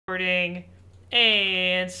recording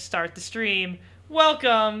and start the stream.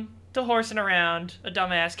 Welcome to Horsin Around, a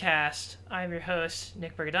dumbass cast. I'm your host,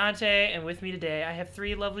 Nick Brigadante, and with me today I have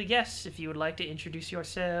three lovely guests. If you would like to introduce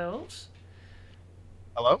yourselves.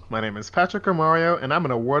 Hello, my name is Patrick Romario, and I'm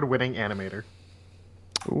an award-winning animator.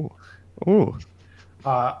 Ooh. Ooh.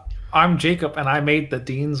 I'm Jacob, and I made the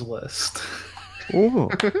Dean's List. Ooh.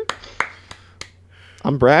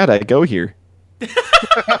 I'm Brad, I go here.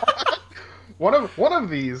 One of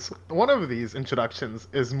these introductions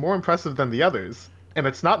is more impressive than the others, and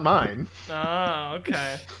it's not mine. Oh,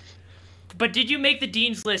 okay. But did you make the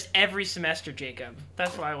Dean's List every semester, Jacob?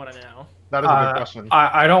 That's what I want to know. That is a good question.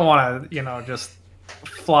 I don't want to, just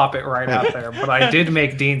flop it right out there, but I did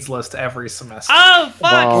make Dean's List every semester. Oh,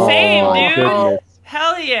 fuck! Same, dude! Goodness.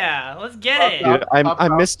 Hell yeah! Let's get it! Dude, I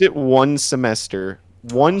missed it one semester.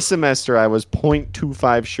 One semester I was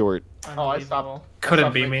 0.25 short. Oh, I stopped.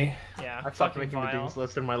 Couldn't be me. Yeah, I stopped making the vile. Dean's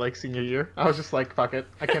List in my senior year. I was just like, fuck it,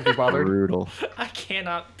 I can't be bothered. Brutal. I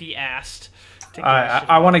cannot be asked to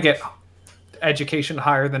I want to get education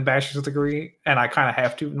higher than bachelor's degree, and I kind of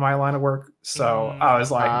have to in my line of work. So I was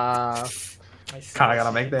like, kind of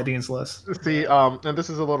gotta make that Dean's List. See, and this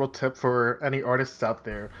is a little tip for any artists out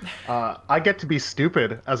there. I get to be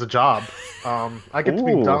stupid as a job. I get to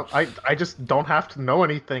be dumb. I just don't have to know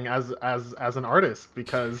anything as an artist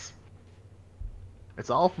because it's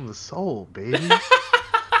all from the soul, baby.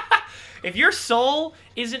 If your soul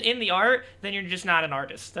isn't in the art, then you're just not an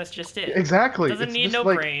artist. That's just it. Exactly. Doesn't It's need just no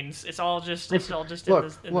like, brains. It's all just look,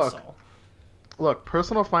 in the soul. Look,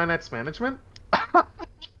 personal finance management.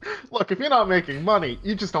 Look, if you're not making money,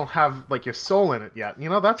 you just don't have like your soul in it yet. You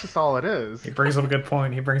know, that's just all it is. He brings up a good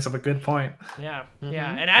point. Yeah,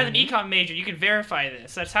 yeah. And as an econ major, you can verify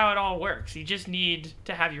this. That's how it all works. You just need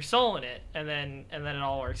to have your soul in it, and then it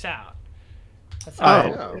all works out. That's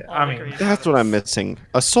That's what I'm missing.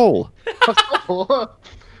 A soul. A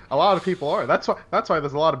lot of people are. That's why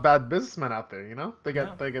there's a lot of bad businessmen out there. You know, they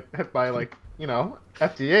get hit by like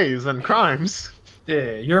FDAs and crimes.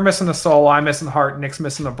 Yeah, you're missing the soul. I'm missing the heart. Nick's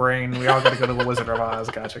missing the brain. We all got to go to the Wizard of Oz.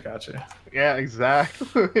 Gotcha. Yeah,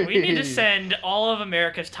 exactly. We need to send all of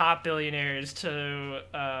America's top billionaires to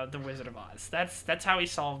the Wizard of Oz. That's how we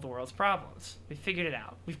solve the world's problems. We figured it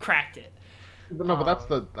out. We've cracked it. No, but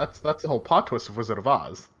that's the whole plot twist of Wizard of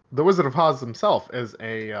Oz. The Wizard of Oz himself is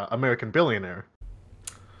a American billionaire.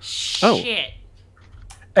 Shit.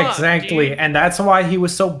 Exactly, dude. and that's why he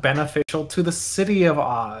was so beneficial to the city of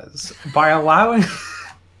Oz by allowing.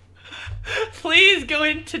 Please go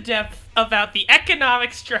into depth about the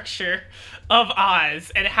economic structure of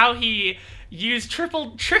Oz and how he used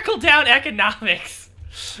trickle-down economics.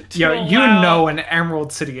 An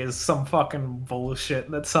Emerald City is some fucking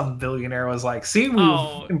bullshit that some billionaire was like, see,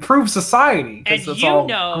 we've improved society because it's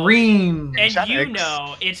all green. And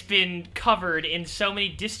it's been covered in so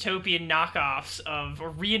many dystopian knockoffs of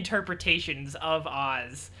reinterpretations of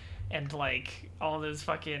Oz. And like all those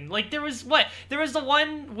fucking there was the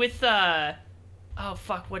one with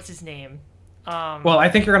what's his name? Well, I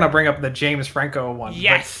think you're gonna bring up the James Franco one.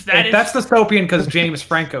 Yes, that's dystopian because James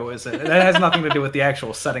Franco is it. That has nothing to do with the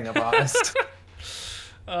actual setting of Oz.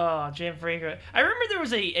 Oh, James Franco! I remember there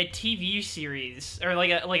was a TV series or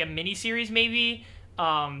like a mini series maybe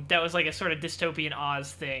that was like a sort of dystopian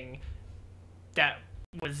Oz thing that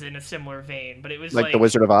was in a similar vein, but it was like the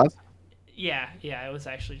Wizard of Oz. Yeah, it was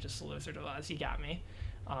actually just the Wizard of Oz. You got me.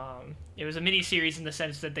 It was a mini series in the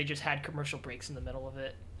sense that they just had commercial breaks in the middle of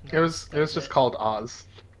it. It was just called Oz.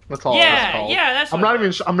 That's all. Yeah, it was called. yeah, that's. I'm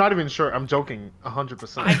not even sure. I'm joking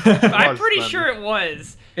 100%. I'm pretty sure it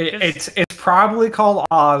was. It's probably called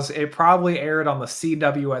Oz. It probably aired on the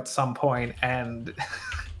CW at some point, and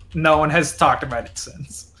no one has talked about it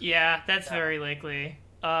since. Yeah, that's very likely.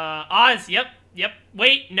 Oz. Yep.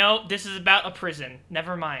 Wait, no, this is about a prison.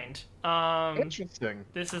 Never mind. Interesting.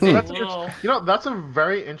 This is a little. That's a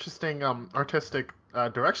very interesting artistic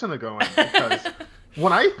direction to go in because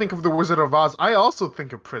when I think of the Wizard of Oz, I also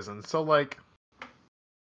think of prison. So like,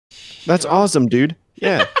 that's awesome, dude.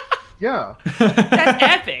 Yeah. Yeah. That's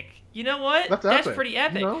epic. You know what? That's pretty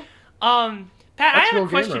epic. You know? Pat, That's I have a real gamer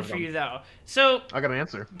question for you though. So I got an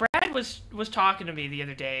answer. Brad was talking to me the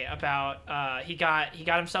other day about he got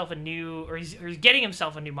himself a new he's getting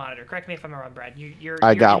himself a new monitor. Correct me if I'm wrong, Brad.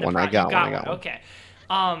 I got one. Okay.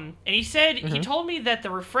 And he said he told me that the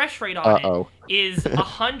refresh rate on it is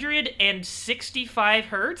 165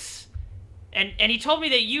 hertz, and he told me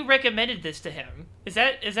that you recommended this to him. Is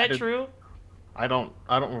that true? I don't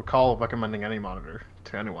recall recommending any monitor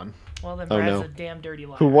to anyone. Well, then Brad's a damn dirty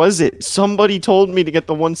liar. Who was it? Somebody told me to get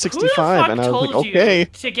the 165, and I was like, told okay. you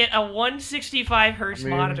to get a 165 hertz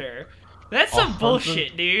monitor? That's some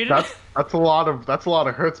bullshit, dude. That's a lot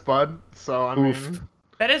of hertz, bud. So I mean,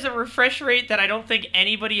 that is a refresh rate that I don't think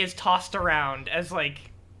anybody has tossed around as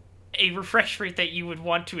like a refresh rate that you would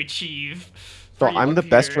want to achieve. So I'm the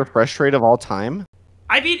best refresh rate of all time?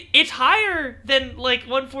 I mean, it's higher than like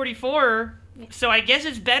 144, so I guess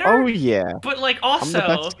it's better. Oh yeah. But like also, I'm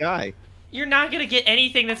the best guy. You're not gonna get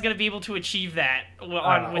anything that's gonna be able to achieve that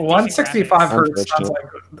on with 165 hertz sounds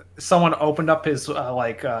like someone opened up his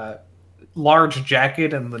large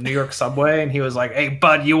jacket in the New York subway, and he was like, "Hey,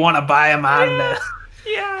 bud, you want to buy a monitor?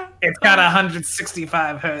 Yeah. It's got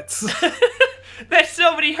 165 hertz." That's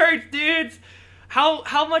so many hertz, dudes.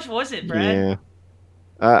 How much was it, Brad? Yeah.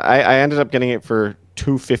 I ended up getting it for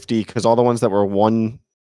 $250 because all the ones that were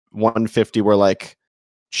 150 were like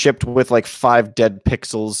shipped with like 5 dead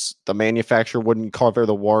pixels. The manufacturer wouldn't cover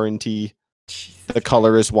the warranty. The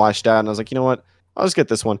color is washed out, and I was like, you know what? I'll just get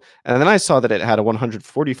this one. And then I saw that it had a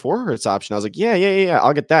 144 hertz option. I was like, yeah,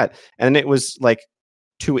 I'll get that. And it was like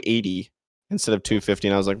 280 instead of 250,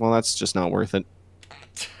 and I was like, well, that's just not worth it.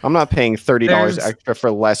 I'm not paying $30 extra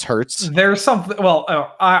for less hertz. There's something. Well,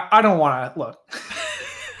 I don't want to look.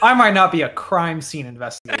 I might not be a crime scene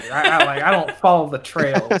investigator. I don't follow the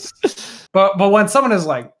trails. But when someone is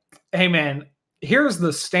like, "Hey man, here's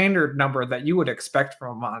the standard number that you would expect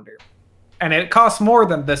from a monitor, and it costs more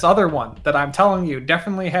than this other one that I'm telling you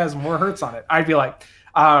definitely has more hertz on it," I'd be like,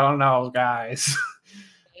 "I don't know, guys."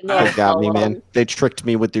 They got me, man. They tricked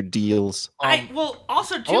me with their deals. Well,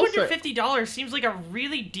 also $250 seems like a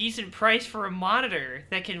really decent price for a monitor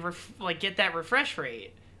that can get that refresh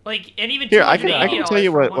rate. Like, and even here, I can tell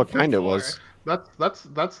you what kind it was.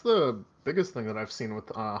 That's the biggest thing that I've seen with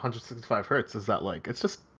 165 hertz is that like it's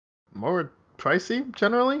just more pricey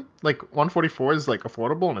generally. Like 144 is like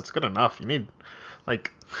affordable and it's good enough. You need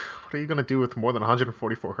like, what are you gonna do with more than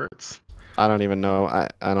 144 hertz? I don't even know. I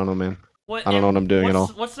don't know, man. I don't know what I'm doing at all.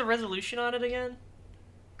 What's the resolution on it again?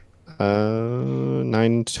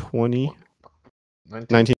 920.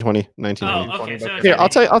 1920. Oh, okay. So here, I'll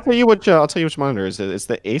tell you which monitor it is. It's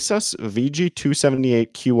the Asus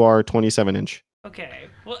VG278 QR 27-inch. Okay.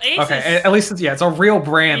 Well, Asus. Okay, at least it's a real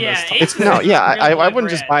brand. Yeah, this time. I wouldn't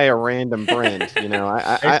just buy a random brand. You know,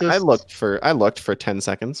 I looked for 10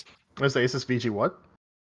 seconds. Where's the Asus VG what?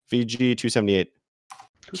 VG278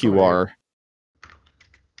 QR.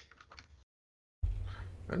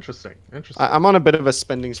 Interesting. I'm on a bit of a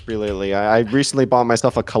spending spree lately. I recently bought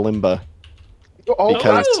myself a Kalimba. Oh,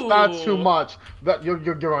 that's too much. You're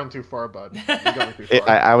going too far, bud. You're going too far.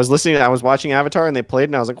 I was was watching Avatar, and they played,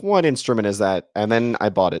 and I was like, "What instrument is that?" And then I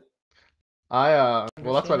bought it. Well,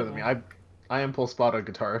 that's better than me. I impulse bought a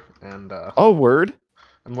guitar, and oh, word!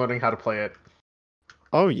 I'm learning how to play it.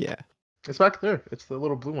 Oh yeah, it's back there. It's the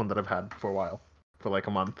little blue one that I've had for a while, for like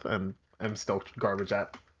a month, and I'm still garbage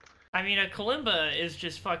at. I mean, a kalimba is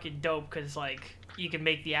just fucking dope because like you can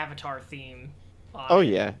make the Avatar theme. Oh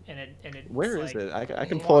yeah. And it. Where is it? I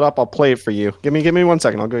can pull it up. I'll play it for you. Give me 1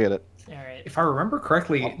 second. I'll go get it. All right. If I remember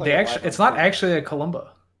correctly, it's not actually a kalimba.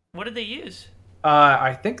 What did they use?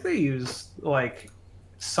 I think they use like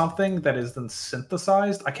something that is then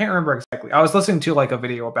synthesized. I can't remember exactly. I was listening to like a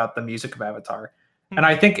video about the music of Avatar. And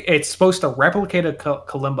I think it's supposed to replicate a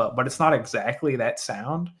kalimba, but it's not exactly that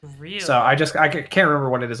sound. Really? So I can't remember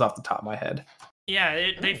what it is off the top of my head.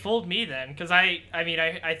 Yeah, they fooled me then, because I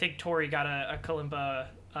think Tori got a kalimba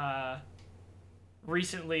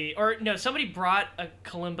recently, or no, somebody brought a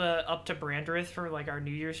kalimba up to Brandreth for like our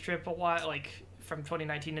New Year's trip a while, like from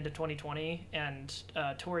 2019 into 2020, and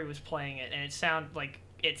Tori was playing it, and it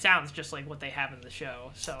sounds just like what they have in the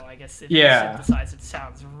show. So I guess if it's synthesized,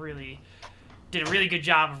 it did a really good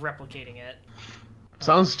job of replicating it.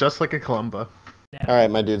 Sounds just like a kalimba. Yeah. All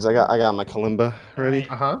right, my dudes, I got my kalimba ready.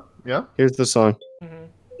 Right. Yeah. Here's the song.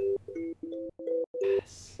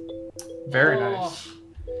 Yes. Very nice.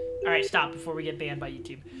 All right, stop before we get banned by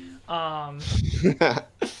YouTube.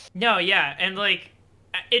 No, yeah, and like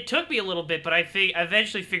it took me a little bit, but I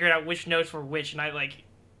eventually figured out which notes were which, and I like,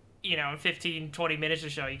 you know, in 15-20 minutes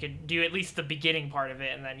or so, you can do at least the beginning part of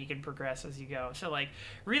it, and then you can progress as you go. So like,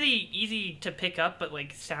 really easy to pick up, but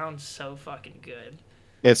like sounds so fucking good.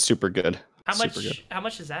 It's super good. How much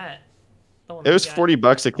is that? It was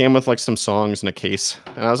 $40. It came with like some songs and a case,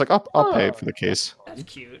 and I was like, I'll pay for the case. That's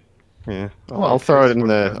cute. Yeah, I'll throw it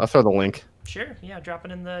in I'll throw the link. Sure. Yeah, drop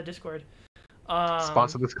it in the Discord.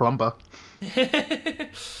 Sponsor this kalimba.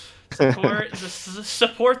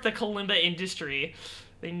 Support the kalimba industry.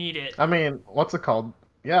 They need it. I mean, what's it called?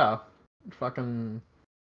 Yeah, fucking.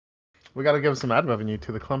 We gotta give some ad revenue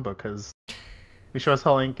to the kalimba because we sure as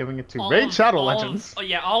hell ain't giving it to Raid Shadow Legends.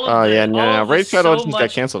 No. Raid Shadow Legends got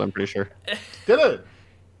canceled. I'm pretty sure. Did it?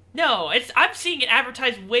 No, I'm seeing it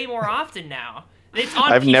advertised way more often now. It's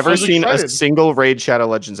on I've PC. never seen a excited. single Raid Shadow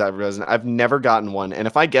Legends advertisement. I've never gotten one, and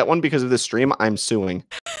if I get one because of this stream, I'm suing.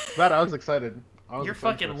 That I was excited. You're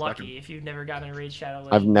fucking lucky if you've never gotten a Raid Shadow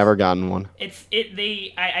Legends. I've never gotten one.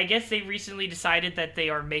 I guess they recently decided that they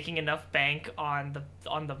are making enough bank on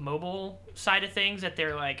the mobile side of things that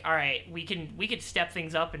they're like, all right, we could step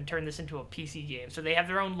things up and turn this into a PC game. So they have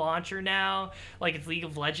their own launcher now, like it's League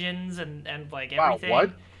of Legends and like everything. Wow,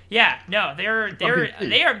 what? Yeah, no,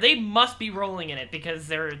 PC. they must be rolling in it because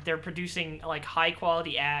they're producing like high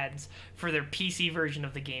quality ads for their PC version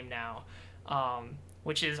of the game now.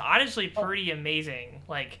 Which is honestly pretty amazing.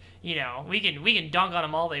 Like, you know, we can dunk on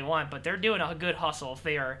them all they want, but they're doing a good hustle if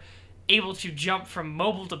they are able to jump from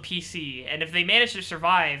mobile to PC. And if they manage to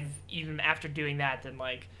survive even after doing that, then,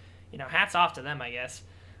 like, you know, hats off to them, I guess.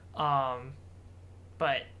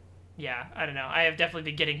 But, yeah, I don't know. I have definitely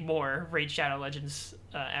been getting more Raid Shadow Legends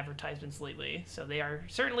advertisements lately, so they are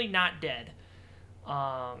certainly not dead.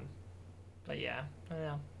 But, yeah, I don't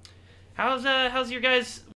know. How's your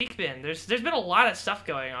guys' week been? There's been a lot of stuff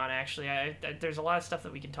going on, actually. There's a lot of stuff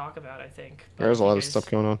that we can talk about, I think. But There's a do you lot of guys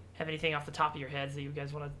stuff going on. Have anything off the top of your heads that you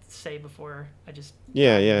guys want to say before I just...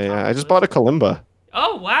 Yeah. I just bought a Kalimba.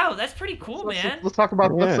 Oh, wow, that's pretty cool, man. Let's talk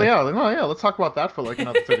about Yeah. let's talk about that for like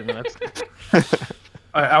another 30 minutes.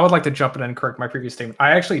 I would like to jump in and correct my previous statement.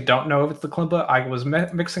 I actually don't know if it's the kalimba. I was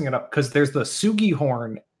mixing it up because there's the sugi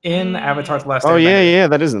horn in Avatar: The Last Oh Airbender. yeah,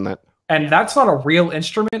 that isn't that. And that's not a real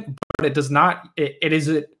instrument, but it does not.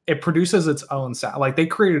 It produces its own sound. Like they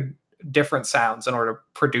created different sounds in order to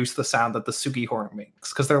produce the sound that the sugi horn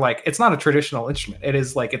makes. Because they're like, it's not a traditional instrument. It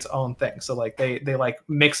is like its own thing. So like they like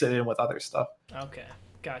mix it in with other stuff. Okay,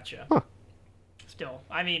 gotcha. Huh. Still,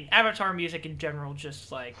 I mean, Avatar music in general,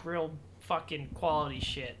 just like real fucking quality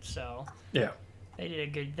shit. So Yeah.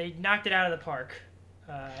 They knocked it out of the park,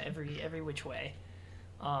 every which way.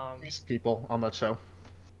 Music people on that show.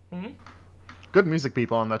 Mhm. Good music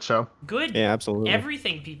people on that show. Good. Yeah, absolutely.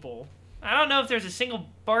 Everything people. I don't know if there's a single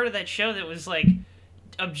part of that show that was like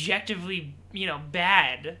objectively, you know,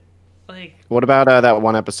 bad. Like, What about that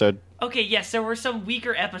one episode? okay, yes, there were some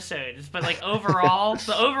weaker episodes, but like overall,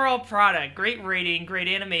 the overall product, great rating, great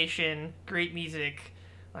animation, great music.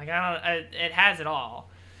 Like it has it all.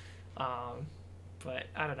 But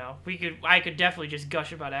I don't know. I could definitely just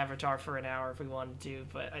gush about Avatar for an hour if we wanted to,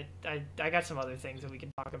 but I got some other things that we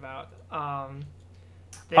can talk about.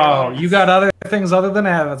 You got other things other than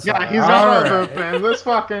Avatar. Yeah, he's got other things. This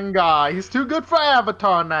fucking guy. He's too good for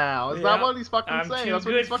Avatar now. Is that Yeah, what he's fucking I'm saying? too That's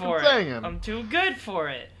what good he's fucking for it. saying. I'm too good for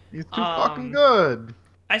it. He's too fucking good.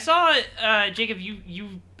 I saw, Jacob,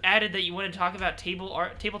 you added that you want to talk about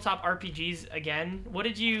tabletop RPGs again. What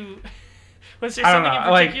did you... Was there something in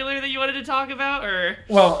particular that you wanted to talk about, or?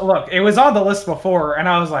 Well, look, it was on the list before, and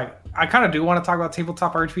I was like, I kind of do want to talk about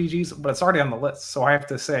tabletop RPGs, but it's already on the list, so I have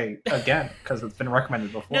to say again because it's been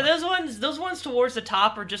recommended before. No, those ones towards the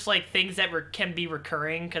top are just like things that can be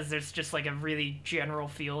recurring because there's just like a really general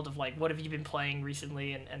field of like what have you been playing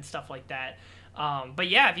recently and stuff like that. But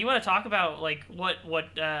yeah, if you want to talk about like what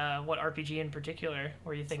RPG in particular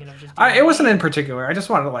were you thinking of just doing? It wasn't in particular. I just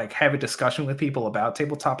wanted to like have a discussion with people about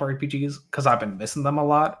tabletop RPGs because I've been missing them a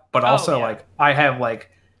lot. But also like I have like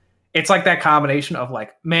it's like that combination of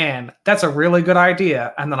like, man, that's a really good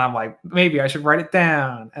idea, and then I'm like, maybe I should write it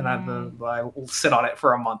down, and I sit on it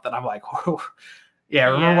for a month, and I'm like, whoa. Yeah,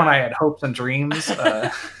 remember when I had hopes and dreams? When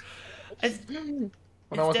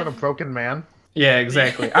I wasn't a broken man. Yeah,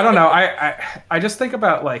 exactly. I don't know. I just think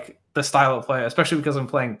about like the style of play, especially because I'm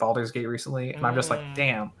playing Baldur's Gate recently, and I'm just like,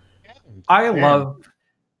 damn. I love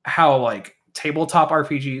how like tabletop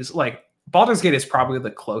RPGs, like Baldur's Gate is probably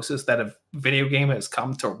the closest that a video game has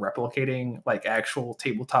come to replicating like actual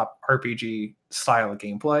tabletop RPG style of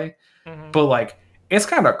gameplay. Mm-hmm. But like it's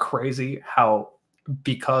kind of crazy how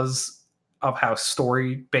because of how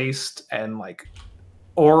story based and like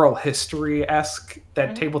oral history-esque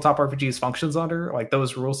that tabletop RPGs functions under, like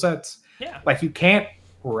those rule sets. Yeah. Like you can't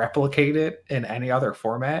replicate it in any other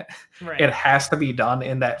format. Right. It has to be done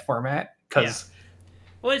in that format because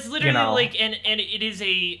well, it's literally like, and it is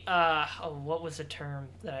a what was the term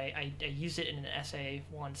that I used it in an essay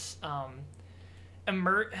once?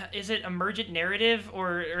 Is it emergent narrative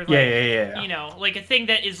or like, yeah. You know, like a thing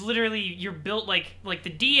that is literally you're built like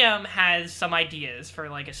the DM has some ideas for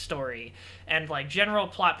like a story and like general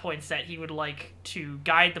plot points that he would like to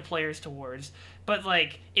guide the players towards. But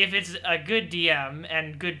like if it's a good DM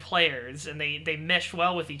and good players and they mesh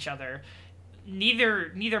well with each other,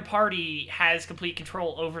 neither party has complete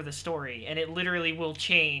control over the story, and it literally will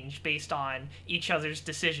change based on each other's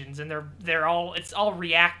decisions, and it's all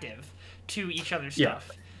reactive to each other's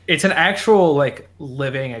stuff. it's an actual like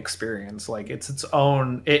living experience. Like it's its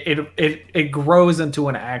own. It grows into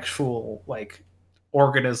an actual like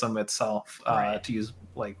organism itself. Right. To use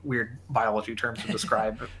like weird biology terms to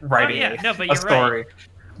describe writing No, but a you're story. right.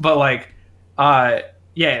 But like,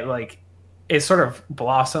 yeah, like it sort of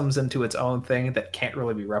blossoms into its own thing that can't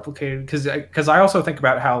really be replicated. Because I also think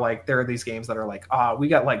about how like there are these games that are like, we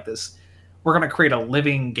got like this. We're gonna create a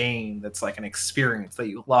living game that's like an experience that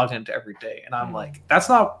you log into every day, and I'm like, that's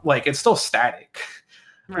not like it's still static.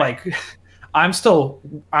 Right. Like I'm still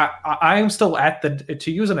I am still at the,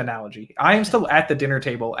 to use an analogy, I am still at the dinner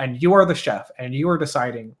table and you are the chef and you are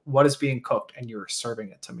deciding what is being cooked and you're serving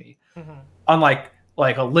it to me. Unlike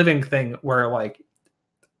like a living thing where like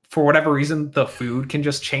for whatever reason the food can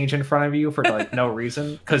just change in front of you for like no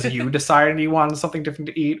reason because you decided you wanted something different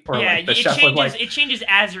to eat, or yeah, like the it chef changes. was like, It changes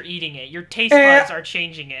as you're eating it. Your taste buds are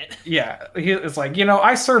changing it. yeah, it's like,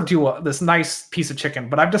 I served you this nice piece of chicken,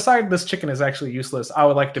 but I've decided this chicken is actually useless. I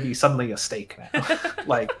would like to be suddenly a steak now.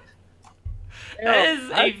 Like, that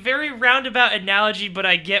is a very roundabout analogy, but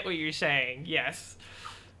I get what you're saying. Yes.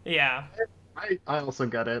 Yeah. I also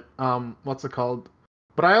get it. What's it called?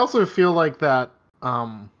 But I also feel like that.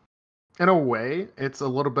 In a way, it's a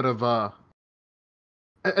little bit of a.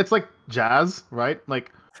 It's like jazz, right?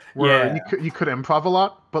 Like where you could improv a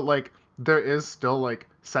lot, but like there is still like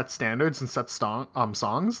set standards and set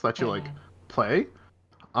songs that you like play.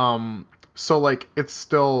 So like it's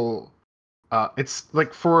still it's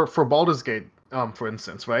like for Baldur's Gate, for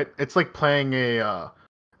instance, right? It's like playing a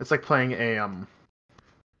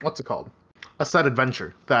what's it called? A set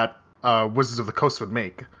adventure that Wizards of the Coast would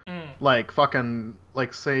make. Like fucking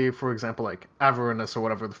like say for example like Avernus or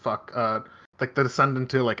whatever the fuck like the descendant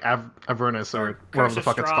to like Avernus or whatever the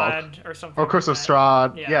fuck it's called, or something, or Curse like of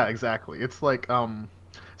Strahd. Yeah. Yeah, exactly. It's like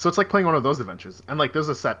so it's like playing one of those adventures, and like there's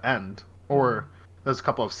a set end, or there's a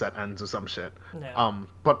couple of set ends or some shit. Yeah.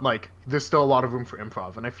 But like there's still a lot of room for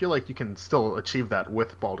improv, and I feel like you can still achieve that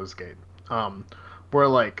with Baldur's Gate. Where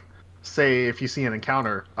like say if you see an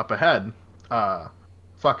encounter up ahead,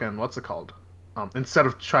 fucking what's it called? Instead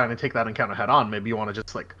of trying to take that encounter head on, maybe you want to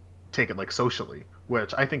just like take it like socially,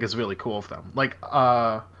 which I think is really cool of them. Like,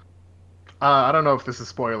 I don't know if this is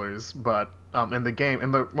spoilers, but in the game,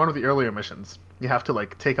 in one of the earlier missions, you have to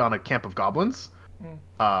like take on a camp of goblins.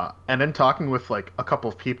 And in talking with like a couple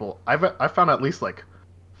of people, I found at least like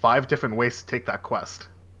 5 different ways to take that quest,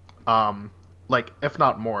 like if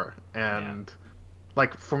not more. And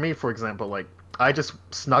like for me, for example, like I just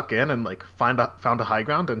snuck in and like found a high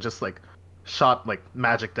ground and just like shot like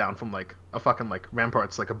magic down from like a fucking like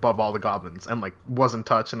ramparts like above all the goblins, and like wasn't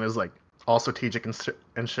touched, and it was like all strategic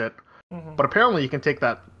and shit. But apparently you can take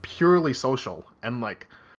that purely social and like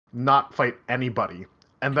not fight anybody,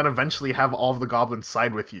 and then eventually have all of the goblins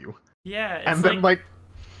side with you. Yeah. It's And then like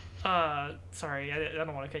sorry, I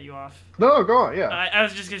don't want to cut you off. no, go on. Yeah. I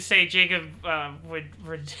was just gonna say Jacob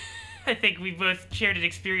would I think we both shared an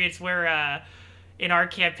experience where in our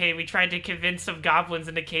campaign we tried to convince some goblins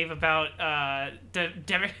in the cave about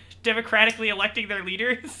democratically electing their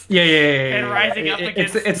leaders. Yeah. And rising up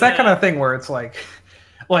against it's that kind of thing where it's like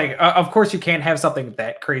of course you can't have something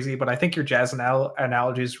that crazy, but I think your jazz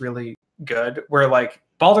analogy is really good, where like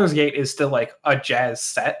Baldur's Gate is still like a jazz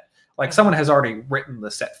set. Like someone has already written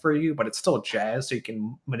the set for you, but it's still jazz, so you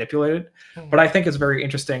can manipulate it. But I think it's very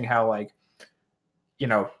interesting how like,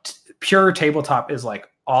 pure tabletop is like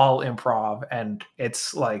all improv, and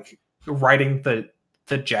it's like writing the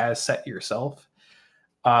jazz set yourself.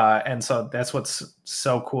 And so that's what's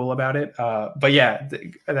so cool about it. But yeah,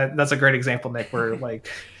 that's a great example, Nick, where like,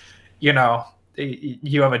 you have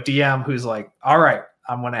a DM who's like, all right,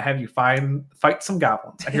 I'm going to have you fight some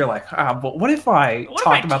goblins. And you're like, but what if I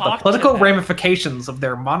talked about the political ramifications of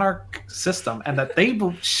their monarch system and that they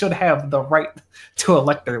should have the right to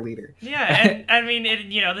elect their leader? Yeah, and I mean,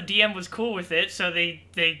 the DM was cool with it, so they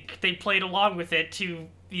played along with it to,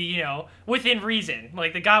 within reason.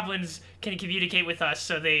 Like, the goblins can communicate with us,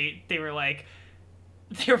 so they were like,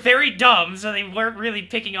 they're very dumb, so they weren't really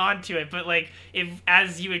picking on to it, but like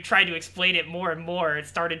as you would try to explain it more and more, it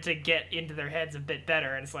started to get into their heads a bit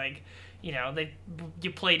better, and it's like,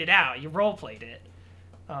 you played it out, you role played it.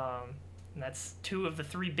 And that's 2 of the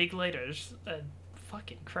 3 big letters.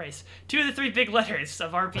 Fucking Christ. 2 of the 3 big letters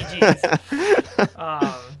of RPGs.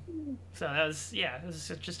 So that was, it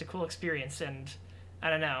was just a cool experience, and I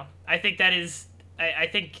don't know. I think that is, I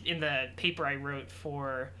think in the paper I wrote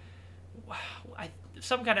for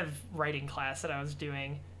some kind of writing class that I was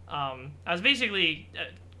doing, I was basically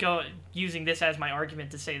using this as my argument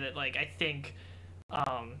to say that, like, I think,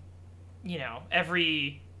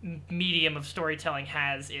 every medium of storytelling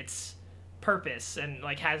has its purpose and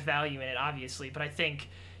like has value in it, obviously. But I think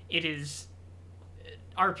it is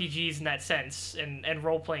RPGs in that sense, and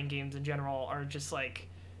role-playing games in general are just like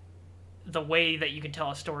the way that you can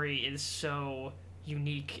tell a story is so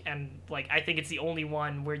unique, and like I think it's the only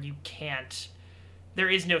one where there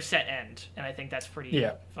is no set end, and I think that's pretty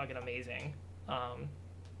fucking amazing.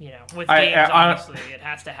 With games, obviously it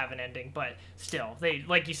has to have an ending, but still, they,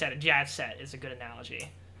 like you said, a jazz set is a good analogy.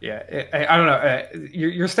 Yeah, I don't know.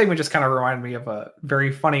 Your statement just kind of reminded me of a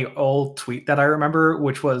very funny old tweet that I remember,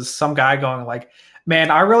 which was some guy going like, man,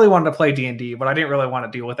 I really wanted to play D&D, but I didn't really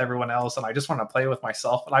want to deal with everyone else, and I just want to play with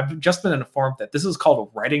myself. And I've just been informed that this is called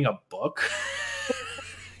writing a book.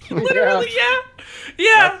 Literally,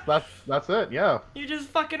 yeah. That's it. Yeah. You're just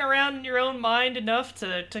fucking around in your own mind enough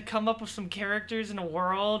to come up with some characters in a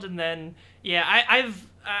world, and then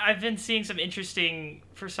I've been seeing some interesting,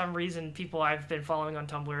 for some reason, people I've been following on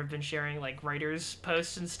Tumblr have been sharing like writers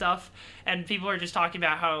posts and stuff, and people are just talking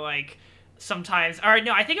about how like sometimes, or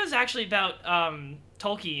no, I think it was actually about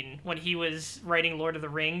Tolkien when he was writing Lord of the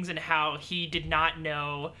Rings, and how he did not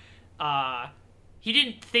know, he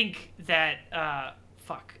didn't think that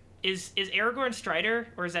is Aragorn Strider,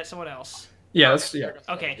 or is that someone else? Yeah,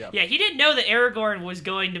 Okay, yeah, he didn't know that Aragorn was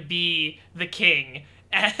going to be the king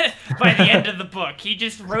by the end of the book. He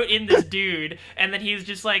just wrote in this dude, and then he was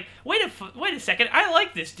just like, wait a second, I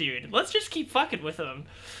like this dude. Let's just keep fucking with him.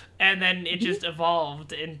 And then it just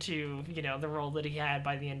evolved into, the role that he had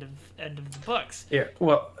by the end of the books. Yeah,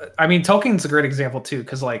 well, I mean, Tolkien's a great example too,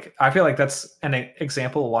 because like I feel like that's an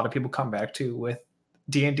example a lot of people come back to with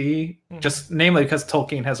D&D, just namely because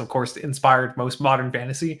Tolkien has, of course, inspired most modern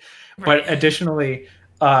fantasy. Right. But additionally,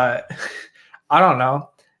 I don't know,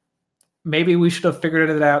 maybe we should have figured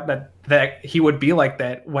it out that he would be like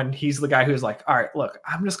that when he's the guy who's like, all right, look,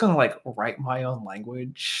 I'm just gonna like write my own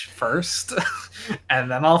language first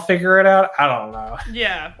and then I'll figure it out. I don't know.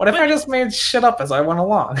 Yeah. What if I just made shit up as I went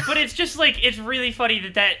along? But it's just like, it's really funny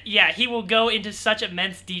that he will go into such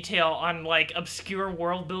immense detail on like obscure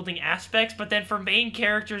world building aspects, but then for main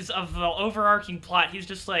characters of the overarching plot, he's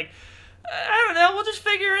just like, I don't know, we'll just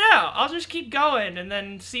figure it out. I'll just keep going and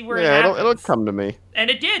then see where it happens. It'll come to me.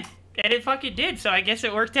 And it did. And it fucking did, so I guess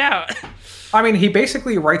it worked out. I mean, he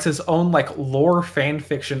basically writes his own like lore fan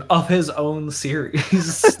fiction of his own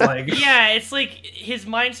series. Like, yeah, it's like his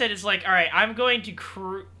mindset is like, all right, I'm going to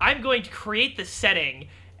create the setting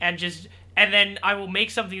and then I will make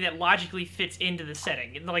something that logically fits into the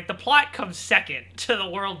setting. And, like, the plot comes second to the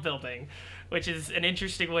world building, which is an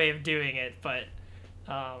interesting way of doing it. But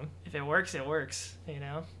if it works, it works.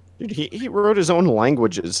 Dude, he wrote his own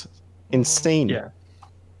languages. Insane. Yeah.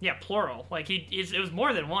 Yeah, plural. Like it was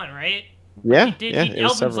more than one, right? Yeah,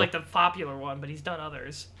 Elvin's like the popular one, but he's done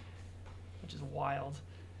others, which is wild.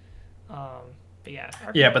 But yeah.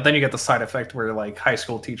 Yeah, but then you get the side effect where like high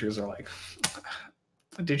school teachers are like,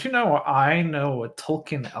 "Did you know I know a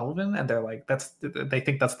Tolkien Elven?" And they're like, they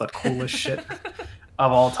think that's the coolest shit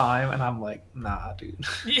of all time, and I'm like, nah, dude.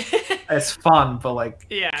 Yeah. It's fun, but like,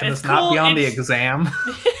 can this cool. not be on the exam?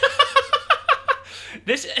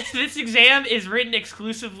 This exam is written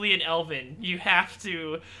exclusively in Elven. You have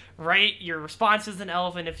to write your responses in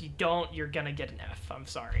Elven. If you don't, you're gonna get an F. I'm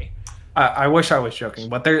sorry. I wish I was joking,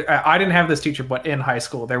 but I didn't have this teacher, but in high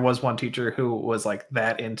school there was one teacher who was like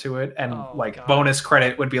that into it, and bonus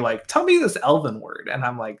credit would be like, tell me this Elven word, and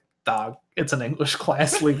I'm like, dog, it's an English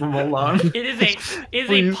class, leave them alone. It is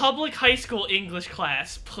a public high school English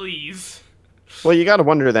class, please. Well, you gotta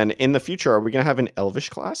wonder then, in the future, are we gonna have an Elvish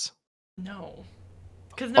class? No.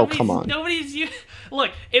 Because nobody's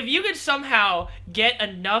look, if you could somehow get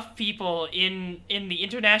enough people in the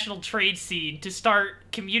international trade scene to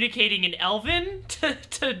start communicating in Elven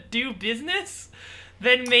to do business,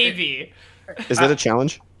 then maybe. Is that a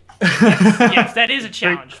challenge? Yes, that is a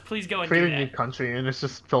challenge. Please go and do that. Create a new country, and it's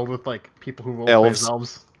just filled with like people who roleplay as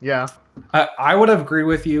elves. Yeah. I would have agreed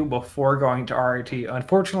with you before going to RIT.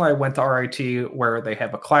 Unfortunately, I went to RIT where they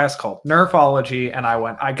have a class called Nerfology, and I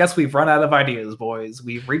went, I guess we've run out of ideas, boys.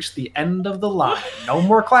 We've reached the end of the line. No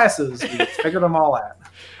more classes. We've figured them all out.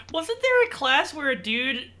 Wasn't there a class where a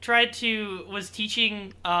dude was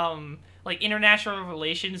teaching like international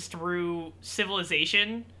relations through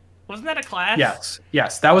civilization? Wasn't that a class?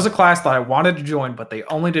 Yes. That was a class that I wanted to join, but they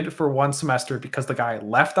only did it for one semester because the guy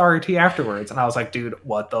left RIT afterwards, and I was like, dude,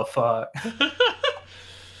 what the fuck?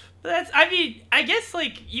 I guess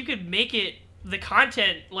like you could make it the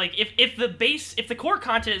content, like if the core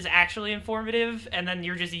content is actually informative, and then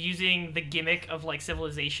you're just using the gimmick of like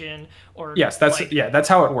civilization or that's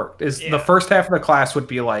how it worked. The first half of the class would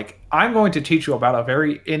be like, I'm going to teach you about a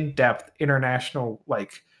very in-depth international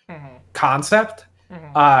like concept.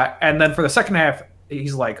 And then for the second half,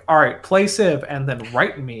 he's like, all right, play Civ and then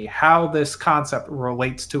write me how this concept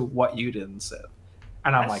relates to what you did in Civ.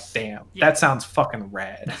 And I'm like, damn, that sounds fucking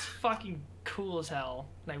rad. That's fucking cool as hell.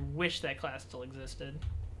 And I wish that class still existed.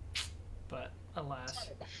 But alas.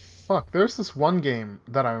 Fuck, there's this one game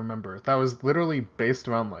that I remember that was literally based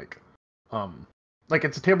around like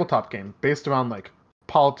it's a tabletop game based around like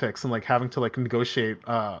politics and like having to like negotiate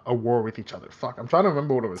a war with each other. Fuck, I'm trying to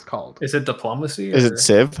remember what it was called. Is it Diplomacy? Is it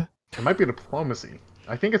Civ? It might be Diplomacy.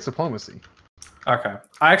 I think it's Diplomacy. Okay.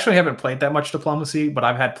 I actually haven't played that much Diplomacy, but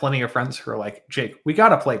I've had plenty of friends who are like, Jake, we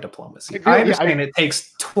gotta play Diplomacy. I understand it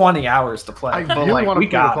takes 20 hours to play, but really like, want to we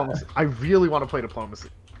play got Diplomacy. I really want to play Diplomacy.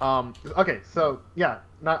 Okay, so yeah,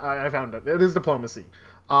 I found it. It is Diplomacy.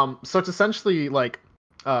 So it's essentially like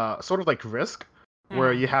sort of like Risk,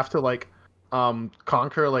 where you have to like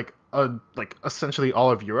conquer like essentially all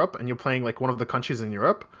of Europe, and you're playing like one of the countries in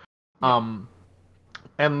Europe.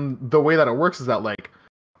 And the way that it works is that like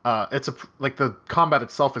it's the combat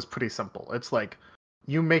itself is pretty simple. It's like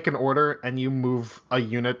you make an order and you move a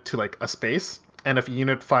unit to like a space, and if a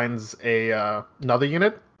unit finds another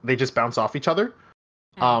unit, they just bounce off each other.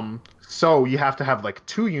 So you have to have like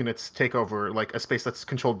 2 units take over like a space that's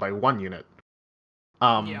controlled by 1 unit.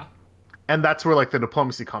 And that's where like the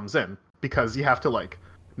diplomacy comes in, because you have to like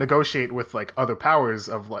negotiate with like other powers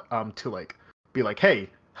of like to like be like, hey,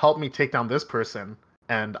 help me take down this person,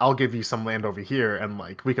 and I'll give you some land over here, and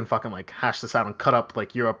like we can fucking like hash this out and cut up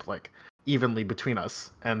like Europe like evenly between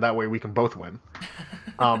us, and that way we can both win.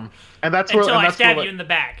 And that's where until I stab like, you in the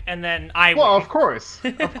back, and then I well, win. of course.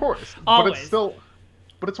 Always.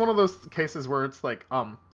 But it's one of those cases where it's like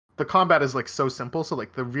the combat is like so simple, so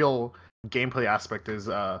like the real gameplay aspect is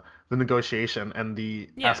the negotiation and the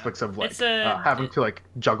aspects of like having to like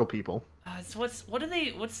juggle people. What's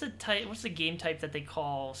the game type that they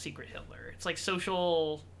call Secret Hitler? It's like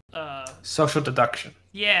social deduction.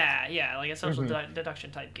 Yeah, like a social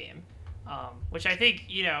deduction type game. Which I think,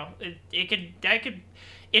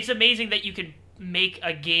 it's amazing that you could make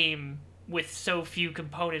a game with so few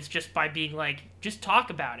components just by being like, just talk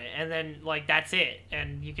about it, and then like that's it,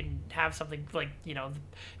 and you can have something like,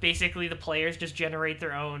 basically the players just generate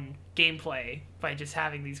their own gameplay by just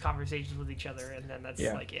having these conversations with each other, and then that's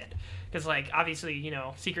like it. Because like obviously,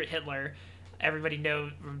 Secret Hitler,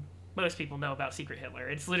 most people know about Secret Hitler.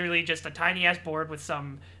 It's literally just a tiny ass board with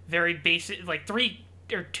some very basic, like 3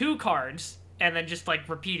 or 2 cards, and then just like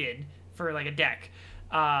repeated for like a deck,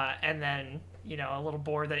 and then a little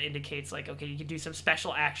board that indicates like, okay, you can do some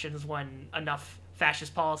special actions when enough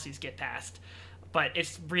fascist policies get passed. But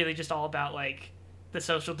it's really just all about like the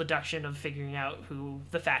social deduction of figuring out who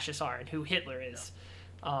the fascists are and who Hitler is.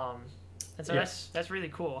 And so that's really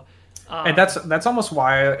cool. And that's almost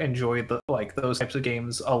why I enjoy those types of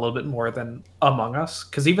games a little bit more than Among Us,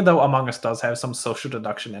 because even though Among Us does have some social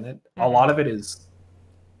deduction in it, a lot of it is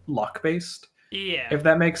luck based. Yeah. If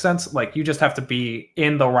that makes sense. Like, you just have to be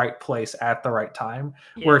in the right place at the right time.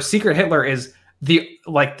 Yeah. Where Secret Hitler is the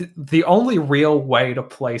only real way to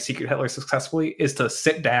play Secret Hitler successfully is to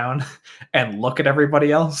sit down and look at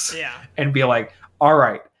everybody else and be like, all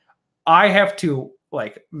right, I have to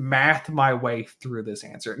like math my way through this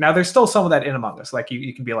answer. Now there's still some of that in Among Us. Like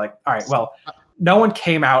you can be like, all right, well, no one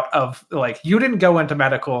came out of like, you didn't go into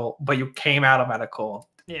medical, but you came out of medical.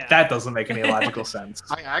 Yeah. That doesn't make any logical sense.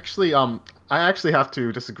 I actually have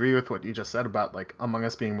to disagree with what you just said about like Among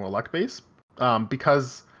Us being more luck based.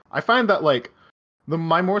 Because I find that like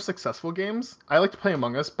my more successful games, I like to play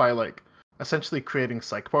Among Us by like essentially creating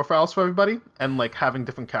psych profiles for everybody and like having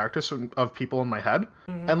different characters of people in my head,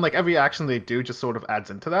 and like every action they do just sort of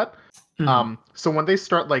adds into that. So when they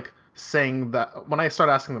start like saying that, when I start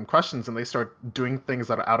asking them questions and they start doing things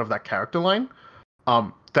that are out of that character line,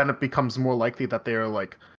 then it becomes more likely that they are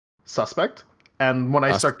like suspect. And when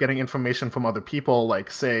I start getting information from other people, like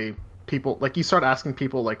say people, like you start asking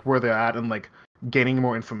people like where they're at and like gaining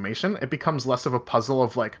more information, it becomes less of a puzzle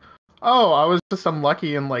of like, oh, I was just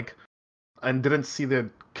unlucky and like and didn't see the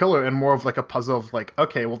killer, and more of like a puzzle of like,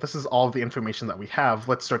 okay, well, this is all the information that we have.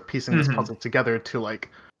 Let's start piecing this puzzle together to like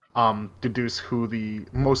deduce who the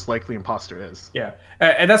most likely imposter is. Yeah,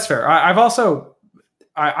 and that's fair. I'm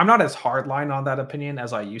not as hardline on that opinion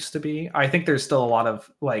as I used to be. I think there's still a lot of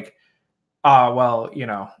like, well, you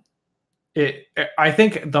know, I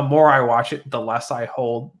think the more I watch it, the less I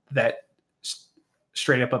hold that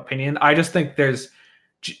straight up opinion. I just think there's,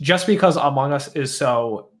 just because Among Us is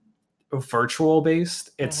so virtual based,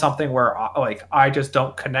 it's something where like I just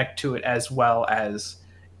don't connect to it as well as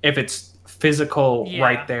if it's physical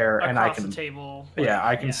right there, and I can the table.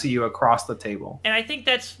 I can see you across the table. And I think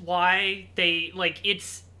that's why they like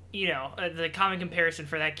it's you know, the common comparison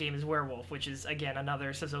for that game is Werewolf, which is, again,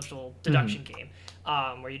 another social deduction game,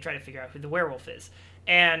 where you try to figure out who the werewolf is.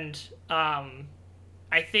 And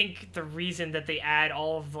I think the reason that they add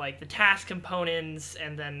all of, like, the task components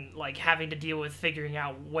and then, like, having to deal with figuring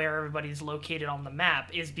out where everybody's located on the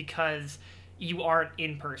map is because you aren't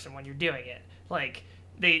in person when you're doing it. Like,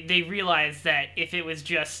 they realize that if it was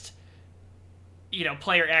just, you know,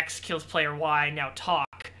 player X kills player Y, now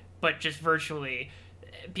talk, but just virtually,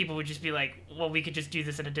 people would just be like, well, we could just do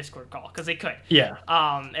this in a Discord call, because they could. Yeah.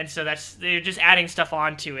 And so they're just adding stuff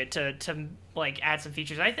onto it to like, add some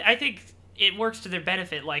features. I think it works to their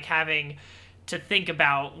benefit, like, having to think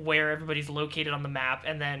about where everybody's located on the map,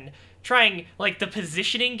 and then trying, like, the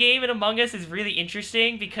positioning game in Among Us is really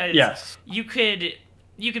interesting, because you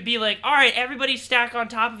could be like, all right, everybody stack on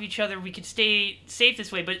top of each other, we could stay safe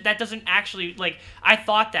this way, but that doesn't actually, like, I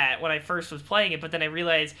thought that when I first was playing it, but then I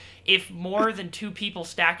realized if more than 2 people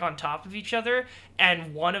stack on top of each other,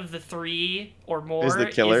 and one of the 3 or more is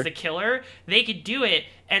the killer, they could do it,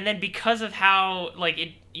 and then because of how, like,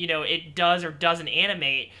 it, you know, it does or doesn't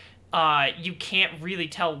animate, you can't really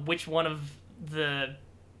tell which one of the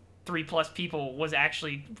 3+ people was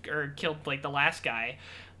actually, or killed, like, the last guy,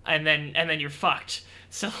 and then you're fucked.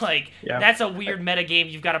 So, like, that's a weird meta game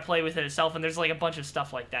you've got to play with it itself, and there's, like, a bunch of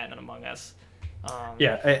stuff like that in Among Us.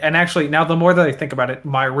 And actually, now the more that I think about it,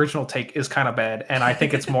 my original take is kind of bad, and I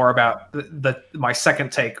think it's more about my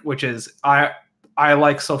second take, which is I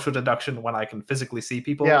like social deduction when I can physically see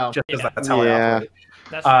people, just because that's how I operate.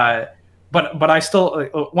 That's but I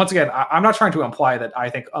still, once again, I'm not trying to imply that I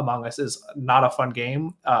think Among Us is not a fun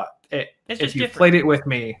game. If you played it with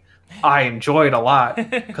me, I enjoy it a lot,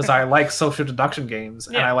 because I like social deduction games,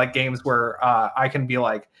 and I like games where I can be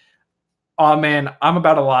like, oh man, I'm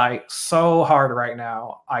about to lie so hard right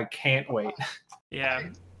now, I can't wait. Yeah.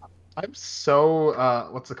 I'm so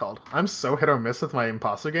what's it called? I'm so hit or miss with my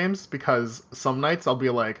imposter games, because some nights I'll be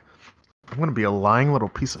like, I'm gonna be a lying little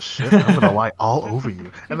piece of shit. I'm gonna lie all over you.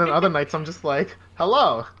 And then other nights I'm just like,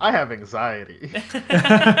 hello, I have anxiety.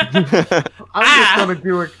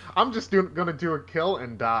 I'm just gonna do a kill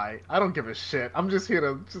and die. I don't give a shit. I'm just here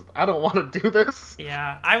to I don't want to do this.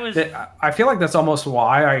 Yeah, I feel like that's almost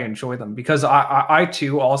why I enjoy them, because I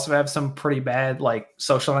too also have some pretty bad, like,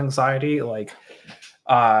 social anxiety. Like,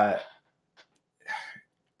 I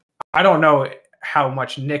don't know how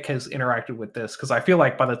much Nick has interacted with this, because I feel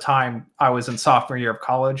like by the time I was in sophomore year of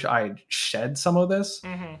college, I shed some of this.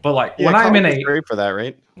 But, like, when I'm in a great for that,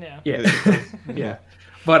 right? Yeah.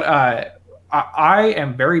 But I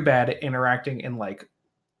am very bad at interacting in, like,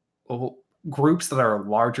 groups that are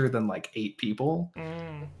larger than, like, 8 people,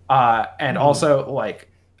 and also, like,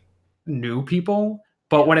 new people.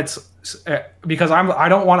 But when it's because I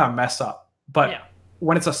don't want to mess up. But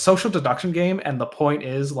when it's a social deduction game, and the point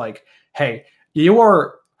is, like, hey,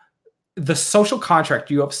 the social contract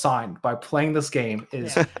you have signed by playing this game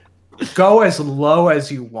is go as low as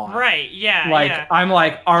you want. Right. Yeah. Like, I'm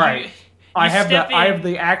like, all right, I have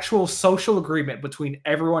the actual social agreement between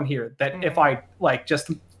everyone here that if I, like, just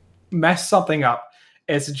mess something up,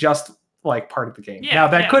 it's just, like, part of the game. Now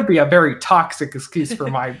that could be a very toxic excuse for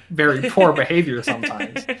my very poor behavior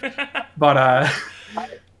sometimes. But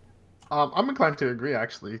I'm inclined to agree,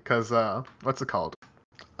 actually, because what's it called?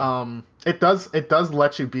 It does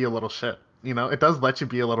let you be a little shit, you know. It does let you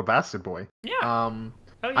be a little bastard boy. I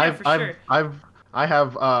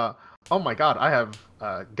have oh my god, I have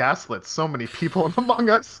gaslit so many people in Among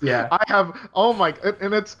Us. I have, oh my,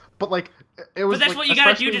 and it's, but, like, it was, but that's, like, what you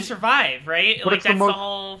gotta do to survive, right? Like, that's the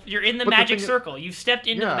whole, you're in the magic circle. You stepped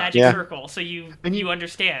into the magic circle, so you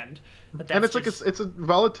understand. And it's just... like it's a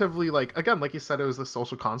relatively, like, again, like you said, it was a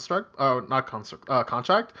social construct, not construct,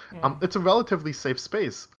 contract. It's a relatively safe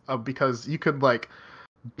space, because you could, like,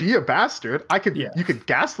 be a bastard. You could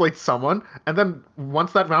gaslight someone, and then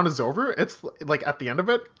once that round is over, it's like, at the end of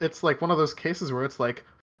it, it's like one of those cases where it's like,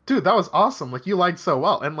 dude, that was awesome. Like, you lied so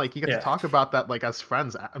well, and, like, you get to talk about that, like, as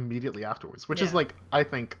friends immediately afterwards, which is, like, I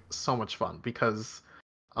think so much fun, because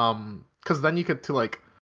then you get to, like,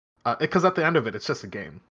 because at the end of it, it's just a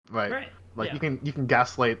game. Right. Like, you can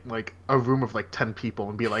gaslight, like, a room of, like, 10 people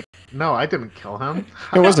and be like, no, I didn't kill him.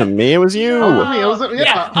 It wasn't me, it was you. I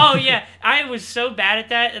was so bad at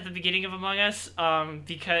that at the beginning of Among Us,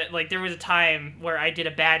 because, like, there was a time where I did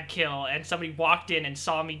a bad kill and somebody walked in and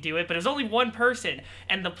saw me do it, but it was only one person,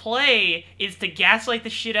 and the play is to gaslight the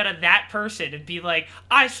shit out of that person and be like,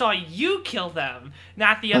 I saw you kill them,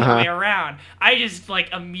 not the other way around. I just, like,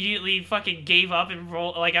 immediately fucking gave up and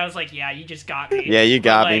rolled, like, I was like, yeah, you just got me. Yeah, you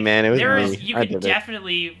got me, man. It was me. You can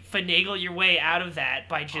definitely finagle your way out of that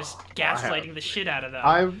by just gaslighting the shit out of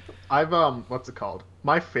them. I've what's it called?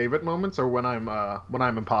 My favorite moments are when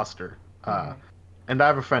I'm imposter. And I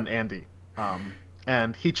have a friend Andy.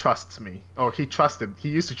 And he trusts me. Oh, he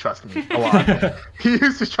used to trust me a lot. He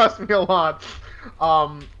used to trust me a lot.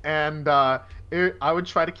 I would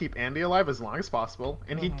try to keep Andy alive as long as possible,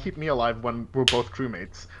 and he'd keep me alive when we're both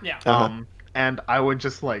crewmates. Yeah. And I would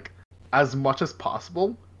just like, as much as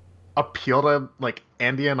possible, appeal to like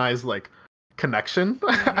Andy and I's like connection,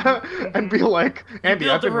 and be like, Andy,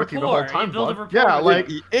 I've been with you the whole time, bud. Yeah, like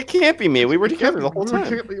it can't be me. We were together the whole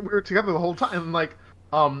time. We were together the whole time, and like,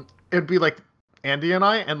 it'd be like Andy and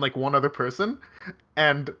I and like one other person,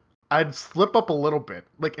 and I'd slip up a little bit,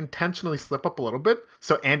 like intentionally slip up a little bit,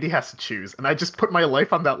 so Andy has to choose, and I just put my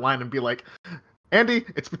life on that line and be like, Andy,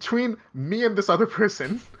 it's between me and this other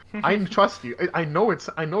person. I trust you. I know it's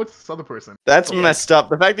this other person. That's messed up.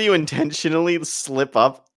 The fact that you intentionally slip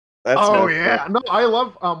up. That's yeah. No, I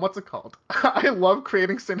love what's it called? I love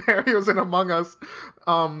creating scenarios in Among Us.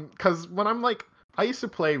 Because when I'm like, I used to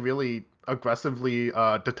play really aggressively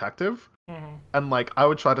detective. And like I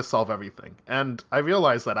would try to solve everything. And I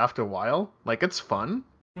realized that after a while, like it's fun.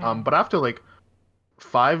 But after like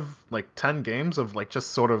 10 games of like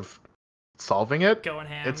just sort of solving it, going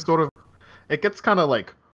ham, it gets kind of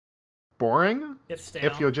like boring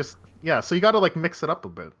if you're just so you gotta like mix it up a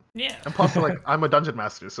bit. Yeah. And plus like I'm a dungeon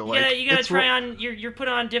master, so like you gotta try on you're put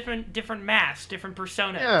on different masks, different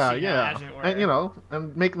personas.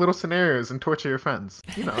 And make little scenarios and torture your friends.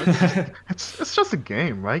 It's just a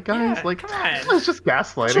game, right, guys? Yeah, like come on. It's just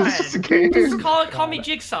gaslighting. It's just a game. Just call me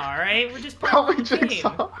Jigsaw, all right? We're just playing a game.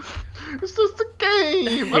 It's just a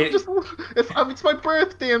game. It's my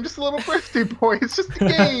birthday. I'm just a little birthday boy. It's just a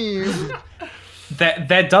game.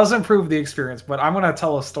 That does improve the experience, but I'm going to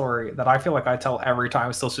tell a story that I feel like I tell every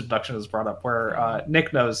time social deduction is brought up, where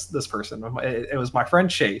Nick knows this person. It was my friend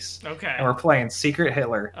Chase. Okay. And we're playing Secret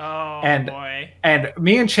Hitler. Oh, boy. And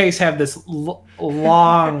me and Chase have this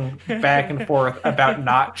long back and forth about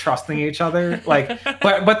not trusting each other, like,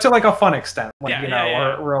 but to like a fun extent. Like,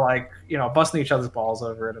 we're like, busting each other's balls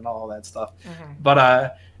over it and all that stuff.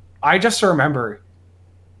 But I just remember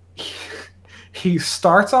he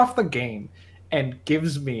starts off the game and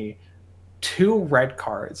gives me 2 red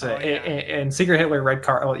cards. In Secret Hitler, red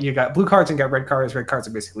card, you got blue cards and got red cards. Red cards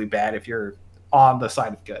are basically bad if you're on the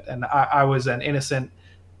side of good. And I was an innocent,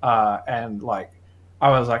 and like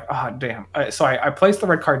I was like, oh damn. So I placed the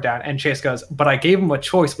red card down, and Chase goes, but I gave him a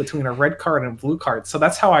choice between a red card and a blue card. So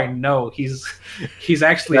that's how I know he's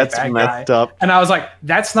actually a bad messed guy. Up. And I was like,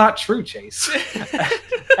 that's not true, Chase.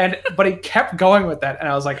 But he kept going with that, and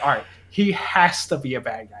I was like, all right, he has to be a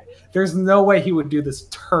bad guy. There's no way he would do this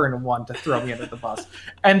turn 1 to throw me under the bus.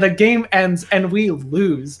 And the game ends and we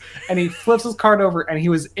lose. And he flips his card over and he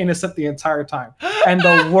was innocent the entire time. And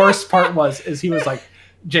the worst part is he was like,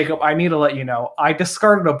 Jacob, I need to let you know, I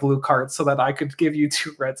discarded a blue card so that I could give you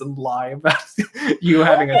 2 reds and lie about you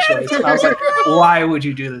having a choice. And I was like, why would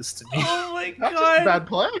you do this to me? Oh my god. That's just bad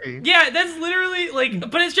play. Yeah, that's literally like,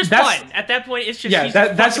 but it's just fun. At that point, it's just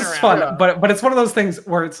that's just fun. Yeah. But it's one of those things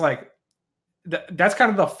where it's like, that's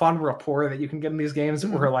kind of the fun rapport that you can get in these games,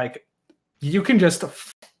 where like you can just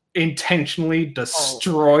intentionally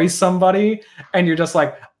destroy somebody, and you're just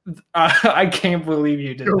like, I can't believe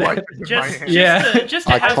you did that. Just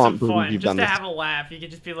to have some fun, just to have a laugh. You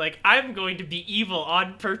can just be like, I'm going to be evil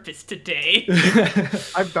on purpose today.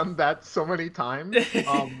 I've done that so many times.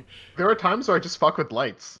 There are times where I just fuck with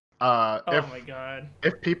lights. Oh my god.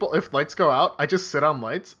 If lights go out, I just sit on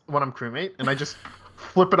lights when I'm crewmate, and I just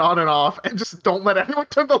flip it on and off, and just don't let anyone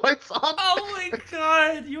turn the lights on. Oh my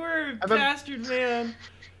god, you are a bastard, man.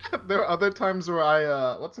 There are other times where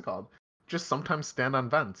I, what's it called? Just sometimes stand on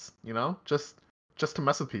vents, just to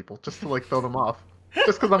mess with people, just to like throw them off.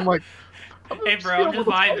 Just because I'm like, hey bro, I'm just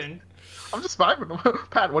vibing. I'm just vibing.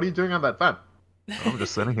 Pat, what are you doing on that vent? I'm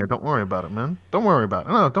just sitting here. Don't worry about it, man. Don't worry about it.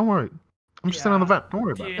 No, don't worry. I'm just sitting on the vent. Don't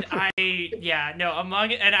worry about it.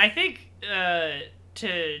 And I think,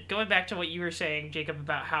 to going back to what you were saying, Jacob,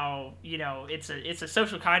 about how it's a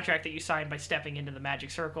social contract that you sign by stepping into the magic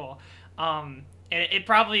circle, and that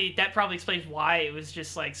probably explains why it was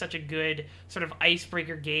just like such a good sort of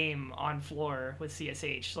icebreaker game on floor with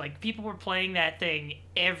CSH. Like people were playing that thing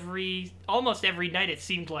almost every night, it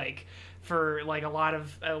seemed like, for like a lot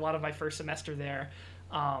of my first semester there,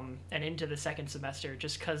 and into the second semester,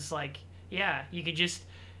 just because like you could just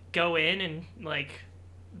go in and like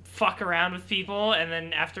fuck around with people, and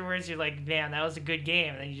then afterwards you're like, man, that was a good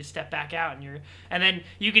game, and then you just step back out, and then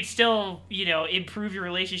you could still improve your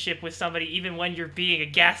relationship with somebody even when you're being a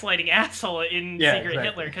gaslighting asshole in Secret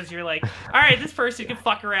Hitler, because you're like, all right, this person can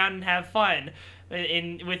fuck around and have fun,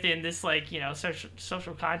 within this like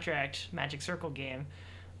social contract Magic Circle game.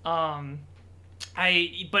 I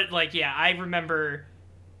remember.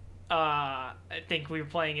 I think we were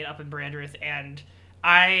playing it up in Brandreth, and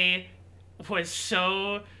I was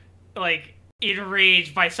so like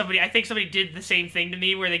enraged by somebody. I think somebody did the same thing to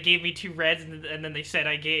me where they gave me 2 reds and then they said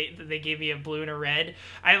they gave me a blue and a red.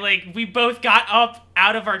 We both got up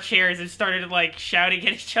out of our chairs and started like shouting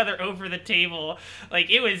at each other over the table. Like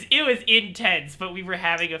it was intense, but we were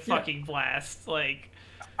having a fucking blast. Like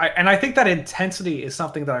I think that intensity is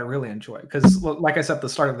something that I really enjoy because, like I said at the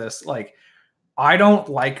start of this, like I don't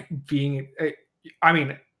like being. I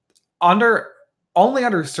mean, only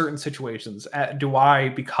under certain situations do I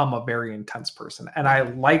become a very intense person, and I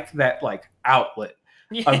like that like outlet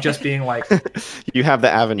of just being like. You have the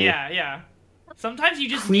avenue. Yeah. Sometimes you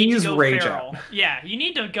just need to go rage feral. out. Yeah, you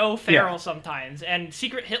need to go feral sometimes, and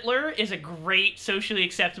Secret Hitler is a great socially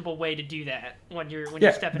acceptable way to do that when you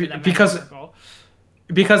step into that magic circle.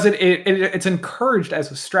 Because it's encouraged as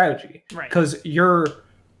a strategy, right? Because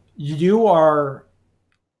you are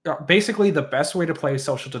basically the best way to play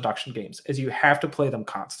social deduction games is you have to play them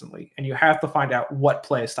constantly and you have to find out what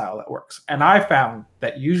play style that works. And I found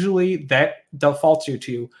that usually that defaults you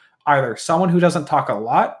to either someone who doesn't talk a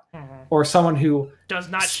lot or someone who does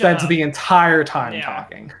not spends the entire time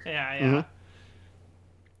talking. Yeah.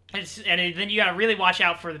 And then you gotta really watch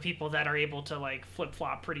out for the people that are able to like flip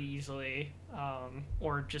flop pretty easily,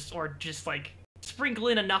 or just like sprinkle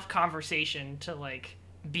in enough conversation to like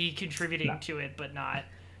be contributing to it, but not,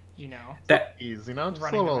 that easy, just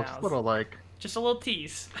a little like just a little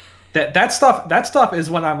tease. That stuff is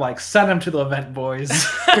when I'm like, send them to the event, boys.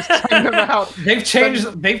 Send them out. They've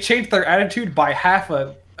changed their attitude by half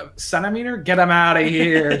a centimeter. Get them out of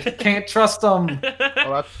here. Can't trust them.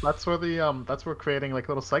 Well, that's where creating like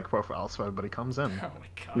little psych profiles so everybody comes in. Oh my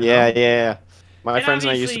god. Yeah. My friends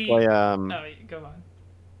and I used to play. Go on.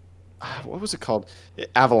 What was it called?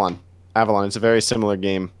 Avalon. It's a very similar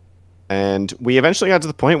game. And we eventually got to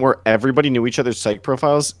the point where everybody knew each other's psych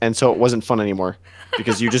profiles, and so it wasn't fun anymore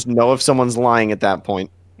because you just know if someone's lying at that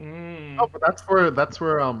point. Oh, but that's what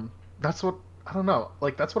I don't know.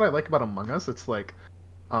 Like that's what I like about Among Us. It's like,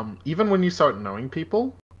 even when you start knowing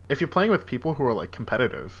people, if you're playing with people who are like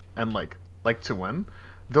competitive and like to win,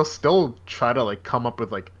 they'll still try to like come up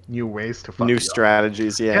with like new ways to fuck new you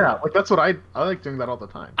strategies. up. Yeah, like that's what I like doing that all the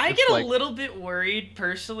time. I get a little bit worried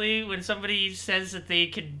personally when somebody says that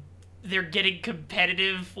they're getting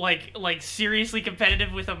competitive, like seriously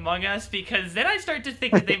competitive with Among Us, because then I start to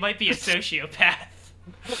think that they might be a sociopath.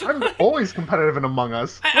 I'm always competitive in Among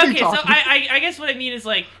Us. I guess what I mean is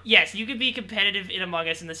like, yes, you could be competitive in Among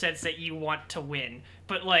Us in the sense that you want to win,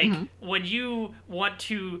 but like when you want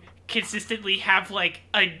to consistently have like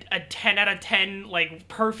a 10 out of 10 like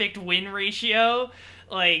perfect win ratio,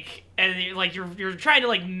 like, and you're trying to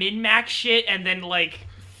like min-max shit and then like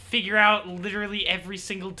figure out literally every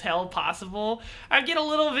single tell possible, I get a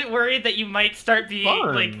little bit worried that you might start being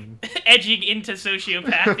like edging into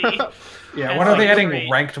sociopathy. Yeah, when are they adding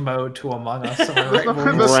ranked mode to Among Us? Ranked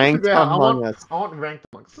Among Us. I want ranked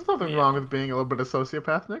Among Us. There's nothing wrong with being a little bit of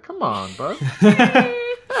sociopath, Nick. Come on, bud. Yeah,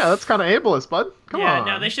 that's kind of ableist, bud. Come on.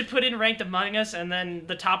 Yeah, no, they should put in ranked Among Us, and then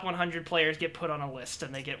the top 100 players get put on a list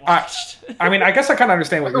and they get watched. I mean, I guess I kind of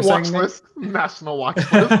understand what you're saying. Watch list, national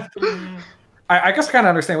watch list. I guess I kind of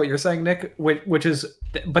understand what you're saying, Nick, which is,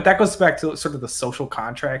 but that goes back to sort of the social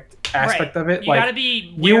contract aspect of it. You gotta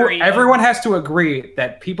be wary. Everyone has to agree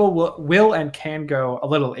that people will and can go a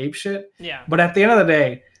little apeshit. Yeah. But at the end of the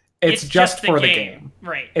day, it's just for the game.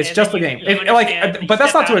 Right. It's just the game. But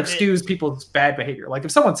that's not to excuse people's bad behavior. Like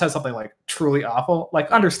if someone says something like truly awful,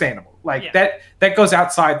 like understandable. Like that goes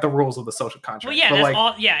outside the rules of the social contract.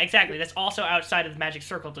 Well, yeah, exactly. That's also outside of the Magic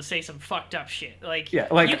Circle to say some fucked up shit. Like, you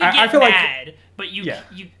can get I feel mad, but you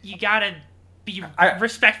gotta be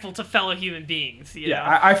respectful to fellow human beings. You know?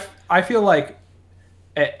 I feel like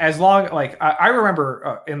as long I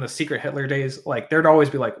remember in the Secret Hitler days, like there'd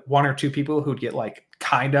always be like one or two people who'd get like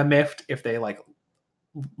kind of miffed if they like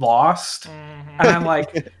lost, and I'm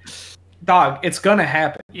like, dog, it's gonna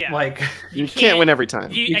happen. Yeah, like you can't win every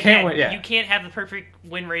time. You can't win. Yeah. You can't have the perfect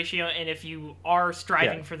win ratio, and if you are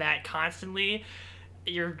striving for that constantly,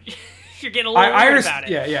 you're getting a little worried about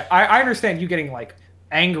it. Yeah. I understand you getting like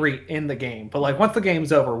angry in the game, but like once the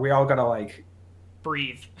game's over, we all gotta like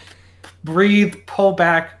breathe, pull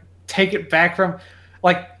back, take it back from,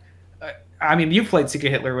 like, I mean, you played Secret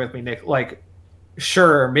Hitler with me, Nick. Like,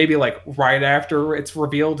 sure, maybe like right after it's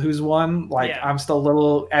revealed who's won, like Yeah. I'm still a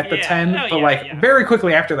little at the Yeah. 10, Oh, but yeah, like yeah. very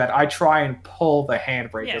quickly after that, I try and pull the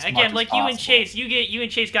handbrake Yeah, as much again, as like possible. you and Chase, you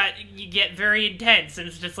and Chase get very intense, and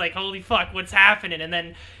it's just like, holy fuck, what's happening? And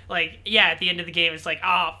then, like, yeah, at the end of the game, it's like,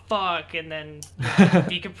 ah, fuck, and then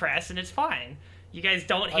decompress, and it's fine. You guys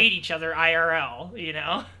don't hate each other IRL, you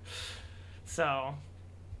know? So,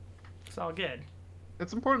 it's all good.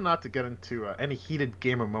 It's important not to get into any heated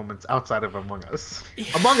gamer moments outside of Among Us.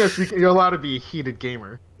 Among Us, you're allowed to be a heated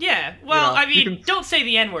gamer. Yeah, well, You know, I mean, you can- don't say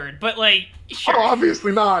the N-word, but, like, sure. Oh,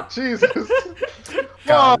 obviously not. Jesus. Whoa.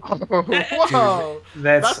 God. Whoa. Dude,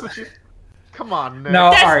 That's what you... Come on, Nick. No,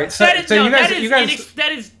 all right. So, that is, so no, you guys,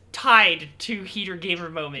 that is tied to heater gamer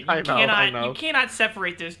moment. You I know. You cannot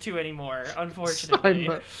separate those two anymore, I unfortunately.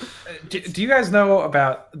 know. do you guys know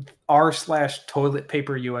about r/toilet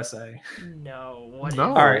paper USA? No, what?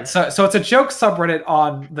 No. is All right, that? so it's a joke subreddit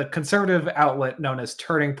on the conservative outlet known as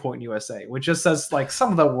Turning Point USA, which just says like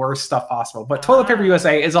some of the worst stuff possible. But Toilet Paper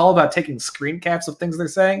USA is all about taking screen caps of things they're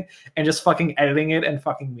saying and just fucking editing it and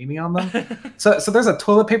fucking memeing on them. So there's a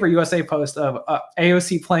Toilet Paper USA post of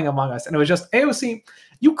AOC playing Among Us, and it was just AOC.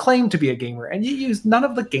 You claim to be a gamer, and you use none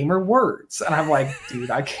of the gamer words. And I'm like,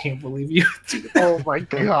 dude, I can't believe you. Oh my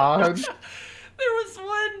god. There was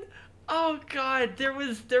one oh god, there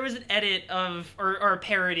was an edit of or a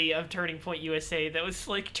parody of Turning Point USA that was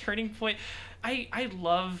like Turning Point. I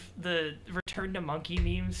love the Return to Monkey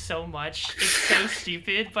memes so much. It's so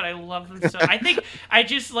stupid, but I love them so. I think I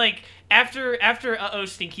just like after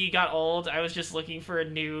Stinky got old, I was just looking for a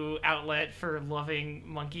new outlet for loving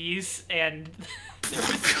monkeys, and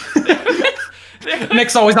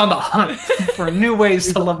Nick's always on the hunt for new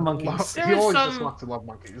ways to love monkeys. There He was always some- just wants to love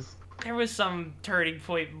monkeys. There was some Turning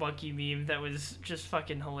Point monkey meme that was just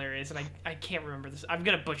fucking hilarious, and I can't remember this. I'm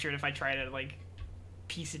gonna butcher it if I try to like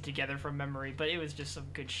piece it together from memory, but it was just some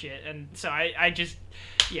good shit. And so I just,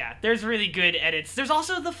 yeah, there's really good edits. There's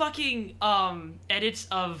also the fucking edits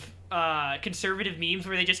of conservative memes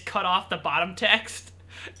where they just cut off the bottom text.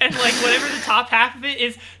 And like whatever the top half of it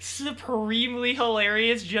is supremely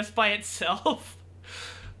hilarious just by itself.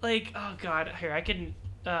 Like, oh god, here I can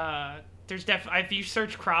there's if you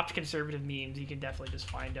search cropped conservative memes, you can definitely just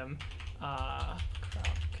find them. Cropped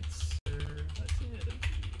conservative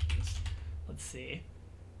memes. Let's see.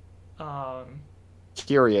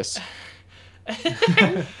 Curious. I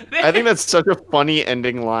think that's such a funny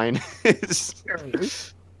ending line.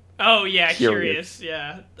 Oh yeah, Curious.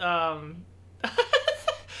 yeah.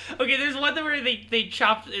 Okay, there's one where they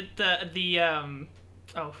chopped it,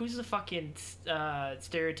 oh, who's the fucking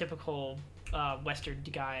stereotypical Western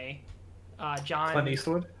guy? John Clint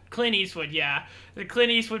Eastwood. Clint Eastwood, yeah. The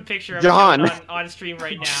Clint Eastwood picture I'm John. showing on stream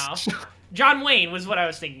right now. John Wayne was what I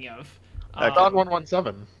was thinking of. Don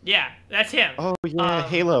 117. Yeah, that's him. Oh yeah,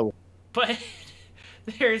 Halo. But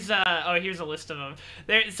there's here's a list of them.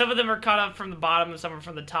 Some of them are cut up from the bottom and some are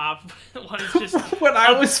from the top. One is just When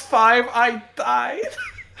I was 5, I died.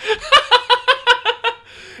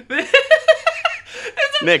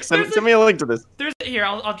 Nick, send me a link to this. There's here.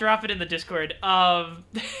 I'll drop it in the Discord. The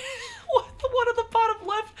one on the bottom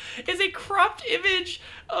left is a cropped image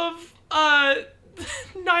of 9/11,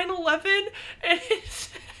 and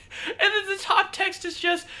then the top text is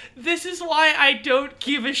just, "This is why I don't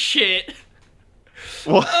give a shit."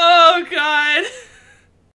 What? Oh god.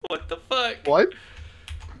 What the fuck? What?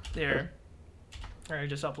 There. I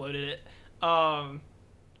just uploaded it.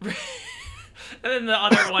 And then the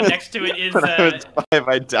other one next to it is When I was 5,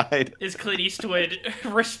 I died. is Clint Eastwood.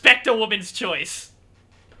 Respect a woman's choice.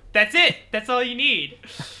 That's it. That's all you need.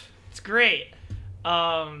 It's great.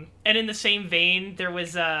 And in the same vein, there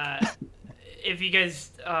was if you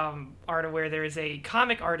guys aren't aware, there is a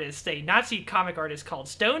comic artist, a Nazi comic artist called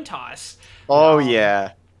Stone Toss. Oh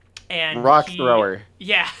yeah. And Rock thrower.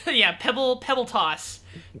 Yeah, yeah, Pebble Toss,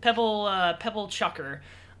 Pebble Chucker,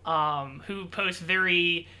 who posts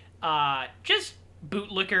very just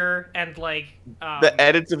bootlicker and like The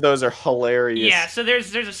edits of those are hilarious. yeah. So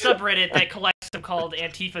there's a subreddit that collects them called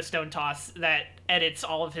Antifa Stone Toss that edits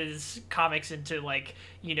all of his comics into like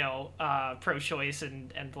pro-choice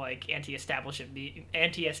and like anti-establishment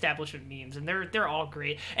memes, and they're all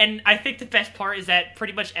great. And I think the best part is that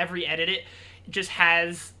pretty much every edit just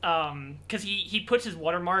has because he puts his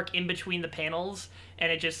watermark in between the panels,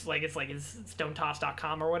 and it just like it's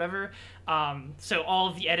stonetoss.com or whatever. So all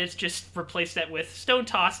of the edits just replace that with Stone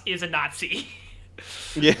Toss is a Nazi.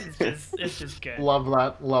 Yeah. It's just good. Love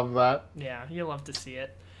that. Yeah, you love to see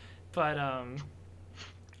it. But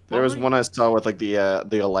There was one I saw with like the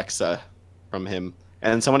Alexa from him,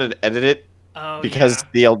 and someone had edited it Oh, because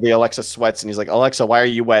the Alexa sweats, and he's like, Alexa, why are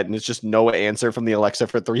you wet? And it's just no answer from the Alexa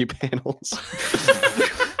for 3 panels.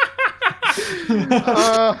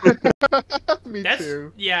 Me That's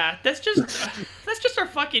too. yeah. That's just our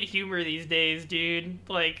fucking humor these days, dude.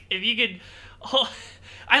 Like if you could,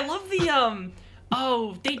 I love the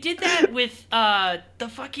Oh, they did that with the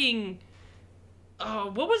fucking.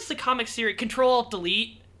 Oh, what was the comic series? Control Alt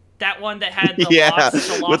Delete. That one that had the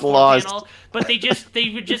Lost with Lost panel, but they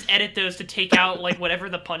would just edit those to take out like whatever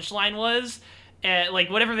the punchline was,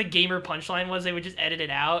 like whatever the gamer punchline was. They would just edit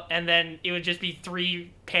it out, and then it would just be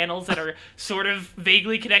 3 panels that are sort of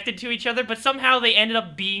vaguely connected to each other, but somehow they ended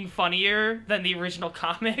up being funnier than the original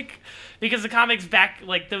comic, because the comics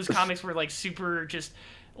those comics were like super just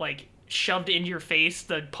like shoved into your face,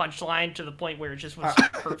 the punchline, to the point where it just was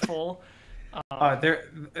hurtful.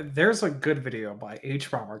 There's a good video by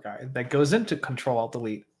H-Bomber guy that goes into Control Alt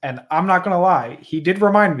Delete, and I'm not gonna lie, he did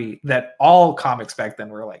remind me that all comics back then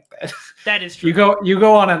were like that. That is true. You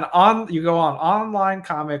go on online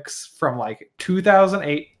comics from like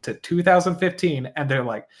 2008 to 2015, and they're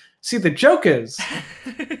like, see, the joke is.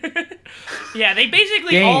 Yeah, they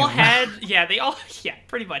basically all had. Yeah,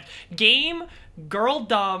 pretty much. Game, Girl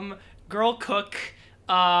Dumb, Girl Cook.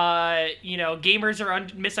 Gamers are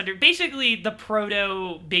misunderstood. Basically, the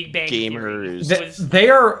proto Big Bang gamers. They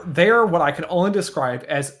are what I can only describe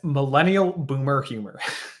as millennial boomer humor.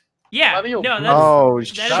 Yeah, Millennial that's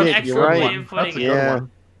shit, an excellent you're right. way of putting it. Yeah.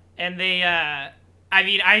 And they,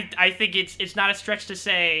 I think it's not a stretch to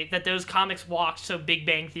say that those comics walked so Big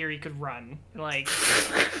Bang Theory could run. Like,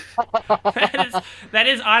 that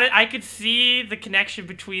is I could see the connection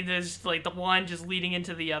between those, like the one just leading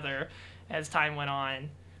into the other as time went on.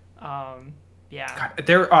 Yeah.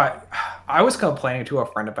 God, I was complaining to a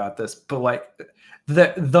friend about this, but like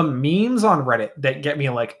the memes on Reddit that get me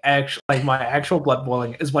like my actual blood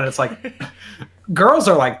boiling is when it's like girls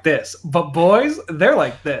are like this, but boys, they're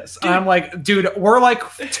like this. And I'm like, dude, we're like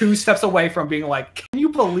 2 steps away from being like, can you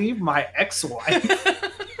believe my ex-wife?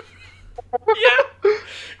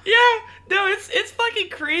 Yeah. No, it's fucking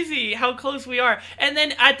crazy how close we are. And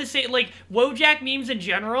then at the same, like, Wojak memes in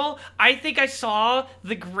general, I think I saw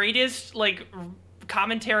the greatest, like,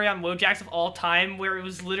 commentary on Wojaks of all time, where it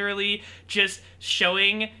was literally just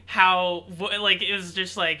showing how, like, it was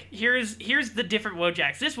just like, here's the different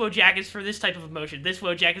Wojaks. This Wojak is for this type of emotion. This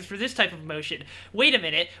Wojak is for this type of emotion. Wait a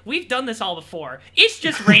minute, we've done this all before. It's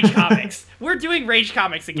just Rage Comics. We're doing Rage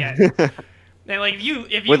Comics again. And like if you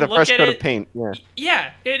with a look fresh at coat it, of paint,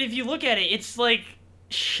 yeah, and if you look at it, it's like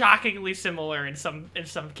shockingly similar in some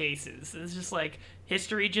cases. It's just like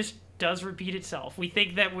history just does repeat itself. We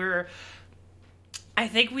think that I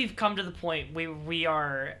think we've come to the point where we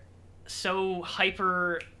are so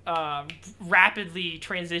hyper rapidly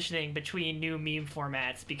transitioning between new meme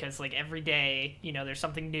formats, because like every day, there's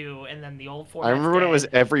something new, and then the old format. I remember when it was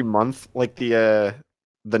every month, like the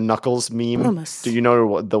Knuckles meme. Promise. Do you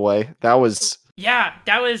know the way? That was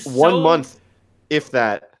that was 1 month, if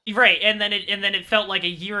that. Right, and then it felt like a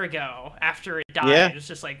year ago after it died. Yeah. It was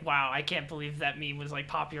just like, wow, I can't believe that meme was like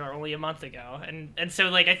popular only a month ago. And so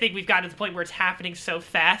like I think we've gotten to the point where it's happening so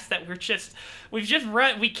fast that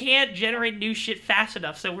we can't generate new shit fast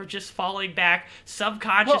enough, so we're just falling back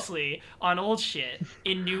subconsciously on old shit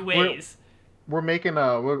in new ways. We're making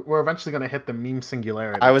we're eventually gonna hit the meme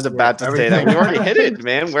singularity. I was about to say that. You already hit it,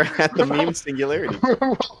 man. We're at the meme singularity.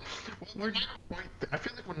 We're not quite there. I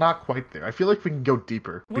feel like we're not quite there. I feel like we can go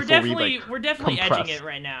deeper. We're definitely compress. edging it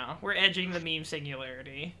right now. We're edging the meme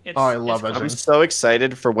singularity. I love edging. I'm so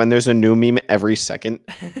excited for when there's a new meme every second.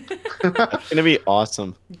 That's gonna be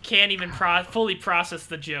awesome. You can't even fully process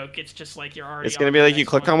the joke. It's just like you're already. It's gonna be like you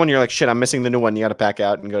click on one, you're like, shit, I'm missing the new one. You gotta back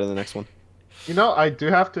out and go to the next one. I do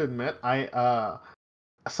have to admit,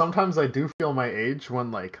 sometimes I do feel my age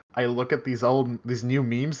when like I look at these new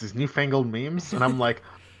memes, these newfangled memes, and I'm like,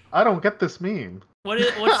 I don't get this meme.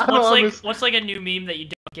 What's like a new meme that you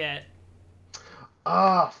don't get?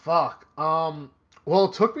 Fuck. Well,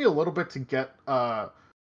 it took me a little bit to get to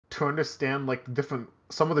understand like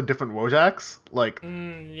some of the different Wojaks. Like,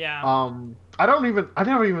 yeah. I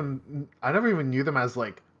never even knew them as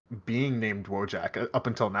like being named Wojak up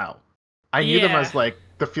until now. I knew them as like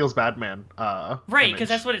the Feels Bad Man. Right, because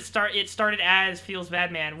that's what it started as, Feels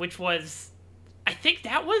Bad Man, which was, I think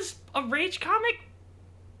that was a Rage comic,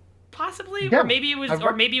 possibly, yeah, or maybe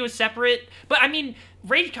it was separate. But I mean,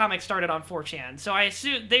 Rage comics started on 4chan, so I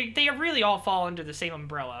assume they really all fall under the same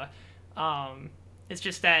umbrella. It's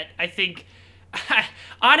just that I think.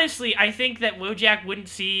 Honestly, I think that Wojak wouldn't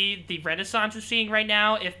see the renaissance it's seeing right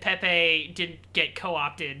now if Pepe didn't get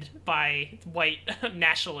co-opted by white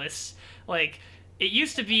nationalists. Like, it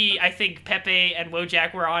used to be, I think Pepe and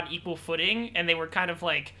Wojak were on equal footing, and they were kind of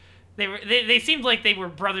like they seemed like they were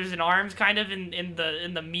brothers in arms, kind of in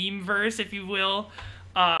the meme verse, if you will.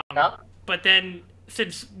 Yeah. But then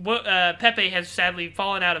since Pepe has sadly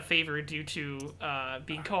fallen out of favor due to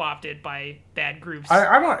being co-opted by bad groups.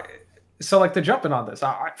 I want so like to jump in on this.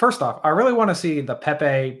 First off, I really want to see the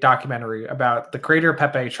Pepe documentary about the creator of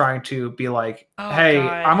Pepe trying to be like, "Hey,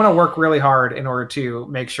 God. I'm going to work really hard in order to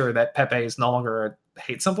make sure that Pepe is no longer a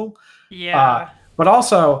hate symbol." Yeah. But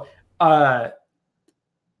also, I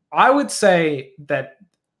would say that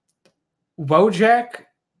Wojak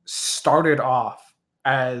started off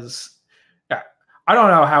as I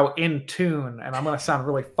don't know how in tune, and I'm going to sound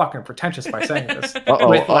really fucking pretentious by saying this,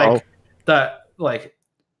 with like the like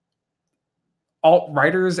alt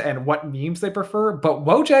writers and what memes they prefer, but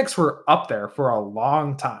Wojaks were up there for a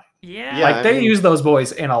long time. Yeah. Like they use those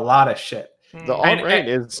boys in a lot of shit. The alt-right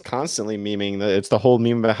is constantly memeing. It's the whole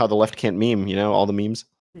meme about how the left can't meme, you know, all the memes.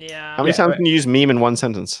 Yeah. How many times can you use meme in one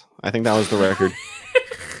sentence? I think that was the record.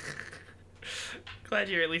 Glad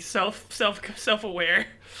you're at least self-aware.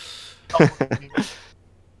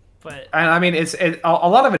 But And I mean, a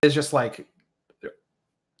lot of it is just like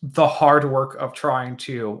the hard work of trying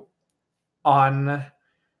to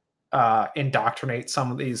indoctrinate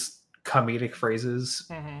some of these comedic phrases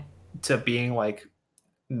to being like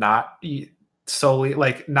not solely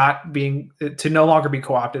like not being to no longer be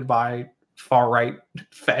co-opted by far right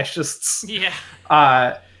fascists. Yeah.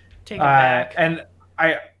 Take it back. And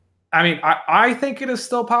I mean, I think it is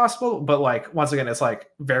still possible, but like once again, it's like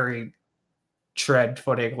very tread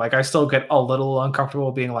footing. Like I still get a little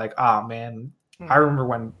uncomfortable being like, ah, man, I remember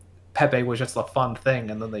when Pepe was just a fun thing,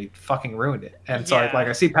 and then they fucking ruined it. And so like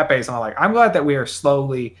I see Pepe's, and I'm like, I'm glad that we are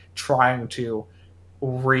slowly trying to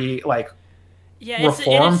reform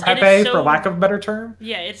Pepe, for lack of a better term.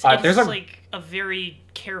 Yeah, it's there's like a very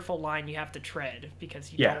careful line you have to tread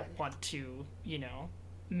because you don't want to, you know,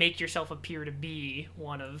 make yourself appear to be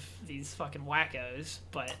one of these fucking wackos,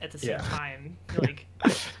 but at the same time, like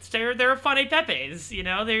they're funny Pepes, you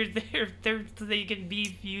know, they can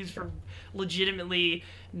be used for legitimately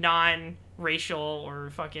non-racial or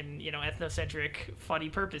fucking, you know, ethnocentric funny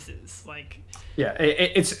purposes. Like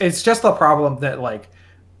it's just the problem that, like,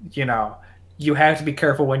 you know, you have to be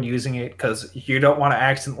careful when using it because you don't want to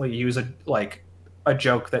accidentally use a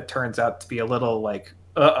joke that turns out to be a little like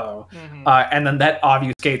and then that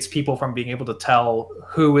obfuscates people from being able to tell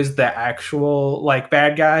who is the actual like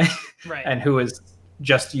bad guy right, and who is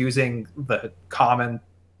just using the common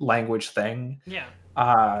language thing.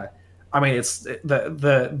 I mean, it's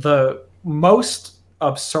the most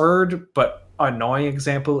absurd but annoying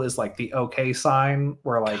example is like the OK sign,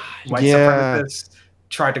 where like white supremacists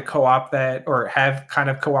tried to co-opt that, or have kind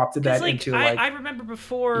of co-opted that into like. I remember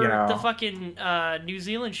before, you know, the fucking New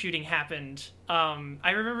Zealand shooting happened.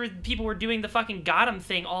 I remember people were doing the fucking got 'em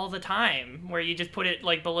thing all the time, where you just put it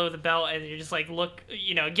like below the belt and you just like look,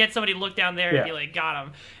 you know, get somebody to look down there and be like, got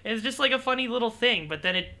 'em. It was just like a funny little thing, but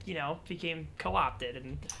then it, you know, became co-opted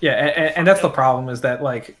and and that's the problem, is that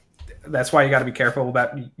like that's why you got to be careful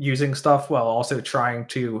about using stuff while also trying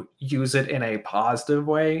to use it in a positive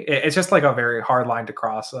way. It's just like a very hard line to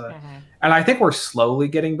cross. And I think we're slowly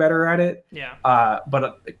getting better at it. But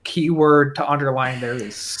a key word to underline there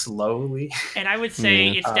is slowly. And I would say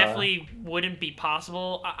it's definitely wouldn't be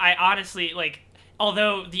possible. I honestly, like,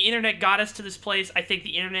 although the internet got us to this place, I think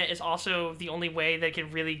the internet is also the only way that can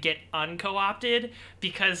really get unco-opted,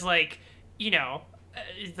 because, like, you know,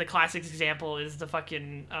 the classic example is the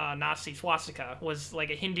fucking Nazi swastika was like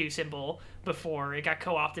a Hindu symbol before it got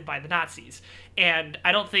co-opted by the Nazis. And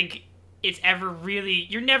I don't think it's ever really,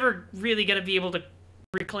 you're never really going to be able to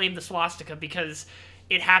reclaim the swastika, because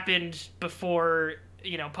it happened before,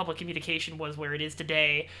 you know, public communication was where it is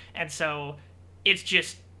today. And so it's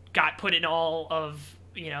just got put in all of,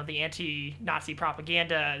 you know, the anti-Nazi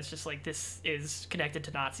propaganda. It's just like, this is connected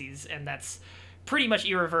to Nazis, and that's pretty much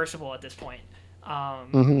irreversible at this point.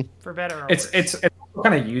 For better or worse. It's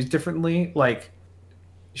kind of used differently. Like,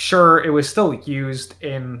 sure, it was still used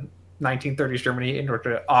in 1930s Germany in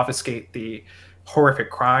order to obfuscate the horrific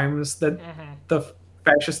crimes that the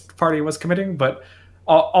fascist party was committing, but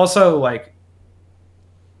also like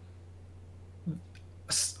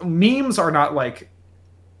memes are not like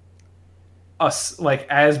us like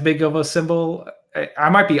as big of a symbol. I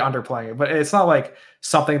might be underplaying it, but it's not like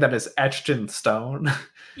something that is etched in stone.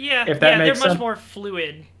 Yeah, if that makes they're sense. much more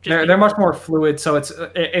fluid. They're much more fluid, so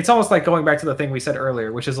it's almost like going back to the thing we said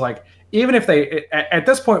earlier, which is like, even if at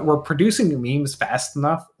this point we're producing memes fast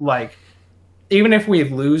enough, like even if we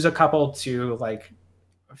lose a couple to like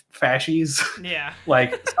fascies. Yeah.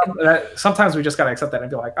 Like sometimes we just gotta accept that and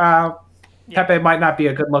be like, Yeah. Pepe might not be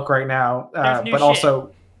a good look right now, There's new but shit.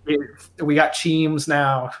 also we got Cheems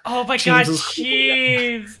now. Oh my Cheems god, is cool.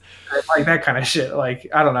 Cheems! Like that kind of shit. Like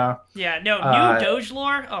I don't know. Yeah, no, new Doge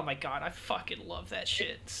lore. Oh my god, I fucking love that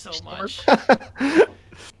shit so much.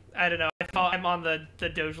 I don't know. I'm on the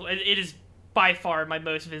Doge lore. It is by far my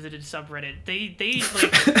most visited subreddit. They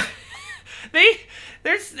like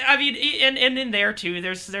there's I mean and in there too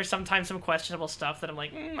there's sometimes some questionable stuff that I'm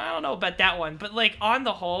like I don't know about that one, but like on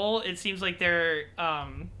the whole it seems like they're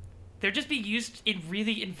just being used in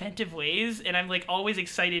really inventive ways, and I'm like always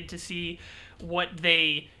excited to see what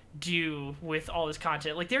they do with all this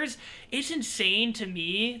content. Like it's insane to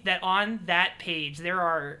me that on that page there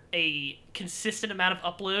are a consistent amount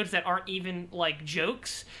of uploads that aren't even like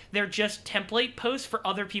jokes. They're just template posts for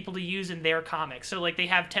other people to use in their comics. So like they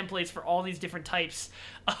have templates for all these different types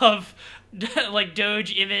of like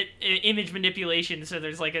Doge image manipulation. So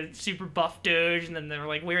there's like a super buff Doge, and then they're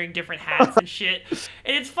like wearing different hats and shit.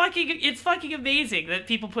 And it's fucking amazing that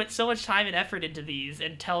people put so much time and effort into these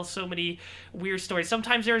and tell so many weird stories.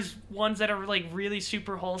 Sometimes there's ones that are like really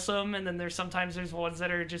super wholesome, and then there's ones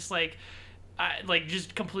that are just like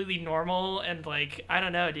just completely normal, and like I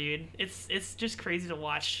don't know, dude. It's just crazy to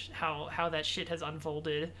watch how that shit has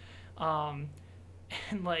unfolded, and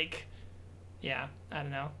like, yeah, I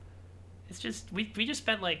don't know. It's just we just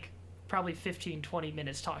spent like probably 15-20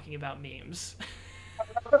 minutes talking about memes.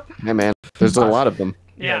 Hey man, there's a lot of them.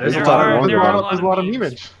 Yeah, there's there a lot are of a lot of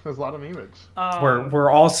memes. There's a lot of memes.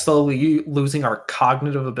 We're all slowly losing our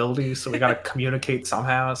cognitive abilities, so we gotta communicate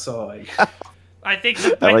somehow. So like. I think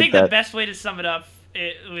the best way to sum it up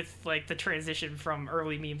with like the transition from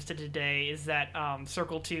early memes to today is that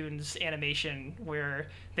Circle Tunes animation where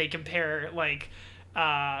they compare like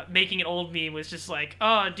making an old meme was just like,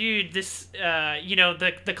 oh dude, this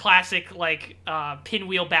the classic like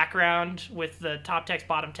pinwheel background with the top text,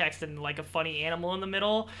 bottom text, and like a funny animal in the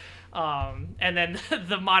middle. And then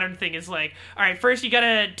the modern thing is like, all right, first you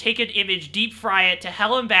gotta take an image, deep fry it to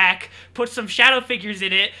hell and back, put some shadow figures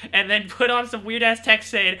in it, and then put on some weird ass text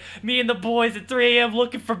saying, "Me and the boys at 3 a.m.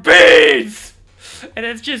 looking for beans." And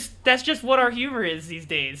that's just what our humor is these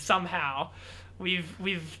days. Somehow,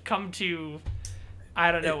 we've come to.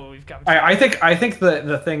 I don't know what we've come to. I think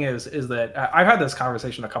the thing is that I've had this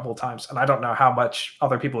conversation a couple of times, and I don't know how much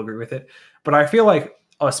other people agree with it, but I feel like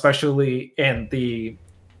especially in the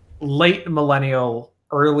late millennial,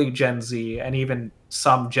 early Gen Z, and even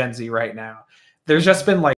some Gen Z right now, there's just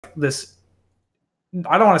been like this,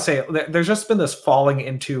 I don't want to say, there's just been this falling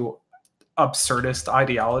into absurdist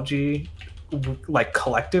ideology, like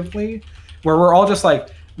collectively, where we're all just like,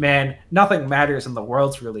 man, nothing matters and the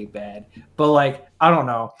world's really bad. But like, I don't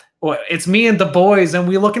know, it's me and the boys and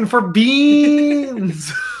we looking for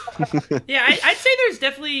beans. Yeah, I'd say there's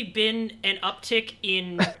definitely been an uptick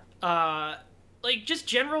in like just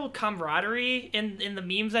general camaraderie in the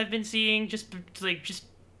memes I've been seeing, just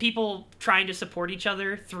people trying to support each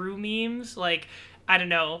other through memes. Like, I don't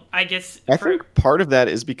know, I guess I think part of that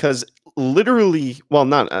is because literally, well,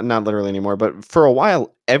 not literally anymore, but for a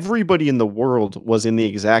while everybody in the world was in the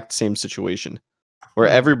exact same situation where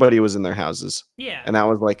everybody was in their houses. Yeah. And that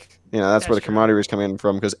was like, that's where the camaraderie was coming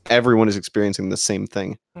from, because everyone is experiencing the same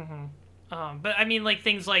thing. Mm-hmm. But I mean, like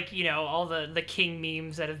things like all the King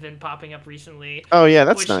memes that have been popping up recently. Oh yeah,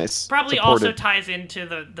 that's which nice. Probably also ties into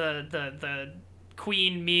the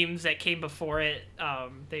Queen memes that came before it.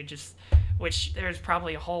 Which there's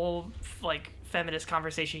probably a whole like feminist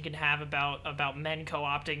conversation you can have about men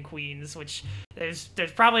co-opting queens, which there's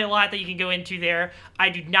probably a lot that you can go into there. I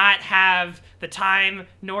do not have the time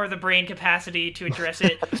nor the brain capacity to address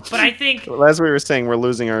it, but I think well, as we were saying, we're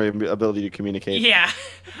losing our ability to communicate. Yeah,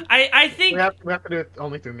 I think we have to do it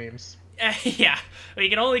only through memes. Yeah, we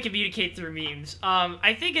can only communicate through memes.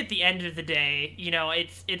 I think at the end of the day,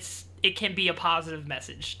 it can be a positive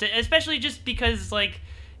message, especially just because like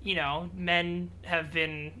men have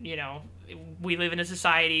been we live in a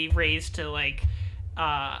society raised to like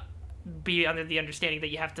be under the understanding that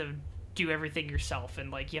you have to do everything yourself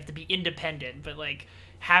and like you have to be independent, but like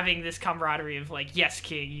having this camaraderie of like, yes,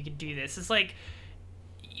 King, you can do this. It's like,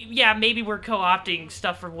 yeah, maybe we're co-opting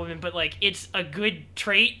stuff for women, but like it's a good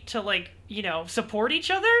trait to like support each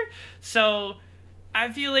other. So I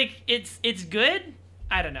feel like it's good.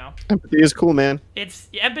 I don't know. Empathy is cool, man.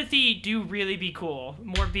 Empathy do really be cool.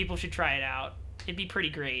 More people should try it out. It'd be pretty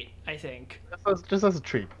great, I think. Just as a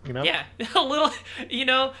treat, Yeah, a little,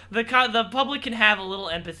 the public can have a little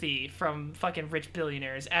empathy from fucking rich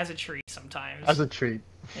billionaires as a treat sometimes. As a treat.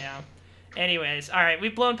 Yeah. Anyways, all right,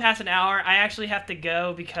 we've blown past an hour. I actually have to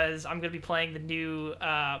go because I'm gonna be playing the new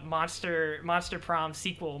Monster Prom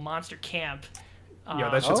sequel, Monster Camp. Yeah,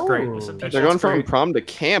 that's just great. Oh. They're They're going from prom to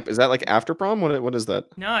camp. Is that like after prom? What is that?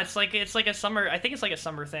 No, it's like a summer. I think it's like a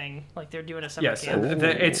summer thing. Like they're doing a summer Yes, camp.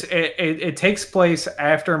 it takes place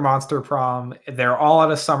after Monster Prom. They're all at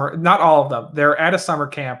a summer. Not all of them. They're at a summer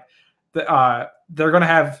camp. They're going to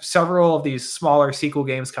have several of these smaller sequel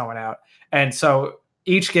games coming out, and so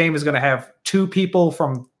each game is going to have 2 people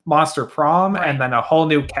from Monster Prom Right. and then a whole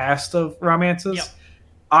new cast of romances. Yep.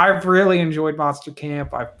 I've really enjoyed Monster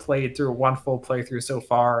Camp. I've played through 1 full playthrough so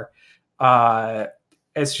far.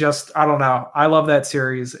 It's just, I don't know. I love that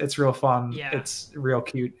series. It's real fun. Yeah. It's real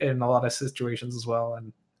cute in a lot of situations as well.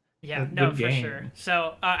 And Yeah, a no, good for game. sure.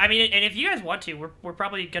 So, I mean, and if you guys want to, we're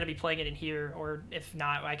probably gonna be playing it in here, or if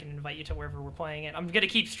not, I can invite you to wherever we're playing it. I'm gonna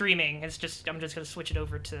keep streaming. I'm just gonna switch it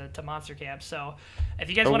over to Monster Camp. So, if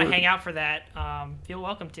you guys want to hang out for that, feel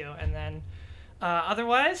welcome to. And then,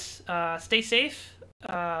 otherwise, stay safe,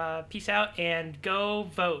 peace out, and go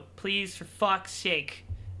vote, please, for fuck's sake.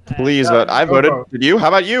 Please vote. I go voted. vote. Did you? How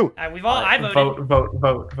about you? I voted.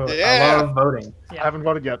 Vote. Yeah. I love voting. I haven't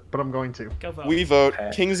voted yet, but I'm going to. Go vote. We vote. Okay.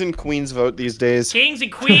 Kings and queens vote these days. Kings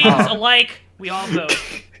and queens alike, we all vote.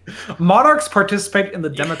 Monarchs participate in the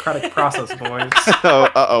democratic process, boys.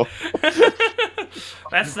 Oh.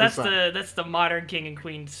 That's the modern king and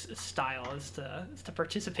queen's style is to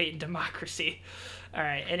participate in democracy. All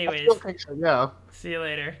right. I Anyways, still think so, yeah. see you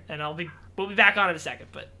later, and we'll be back on in a second.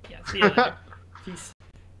 But yeah, see you later. Peace.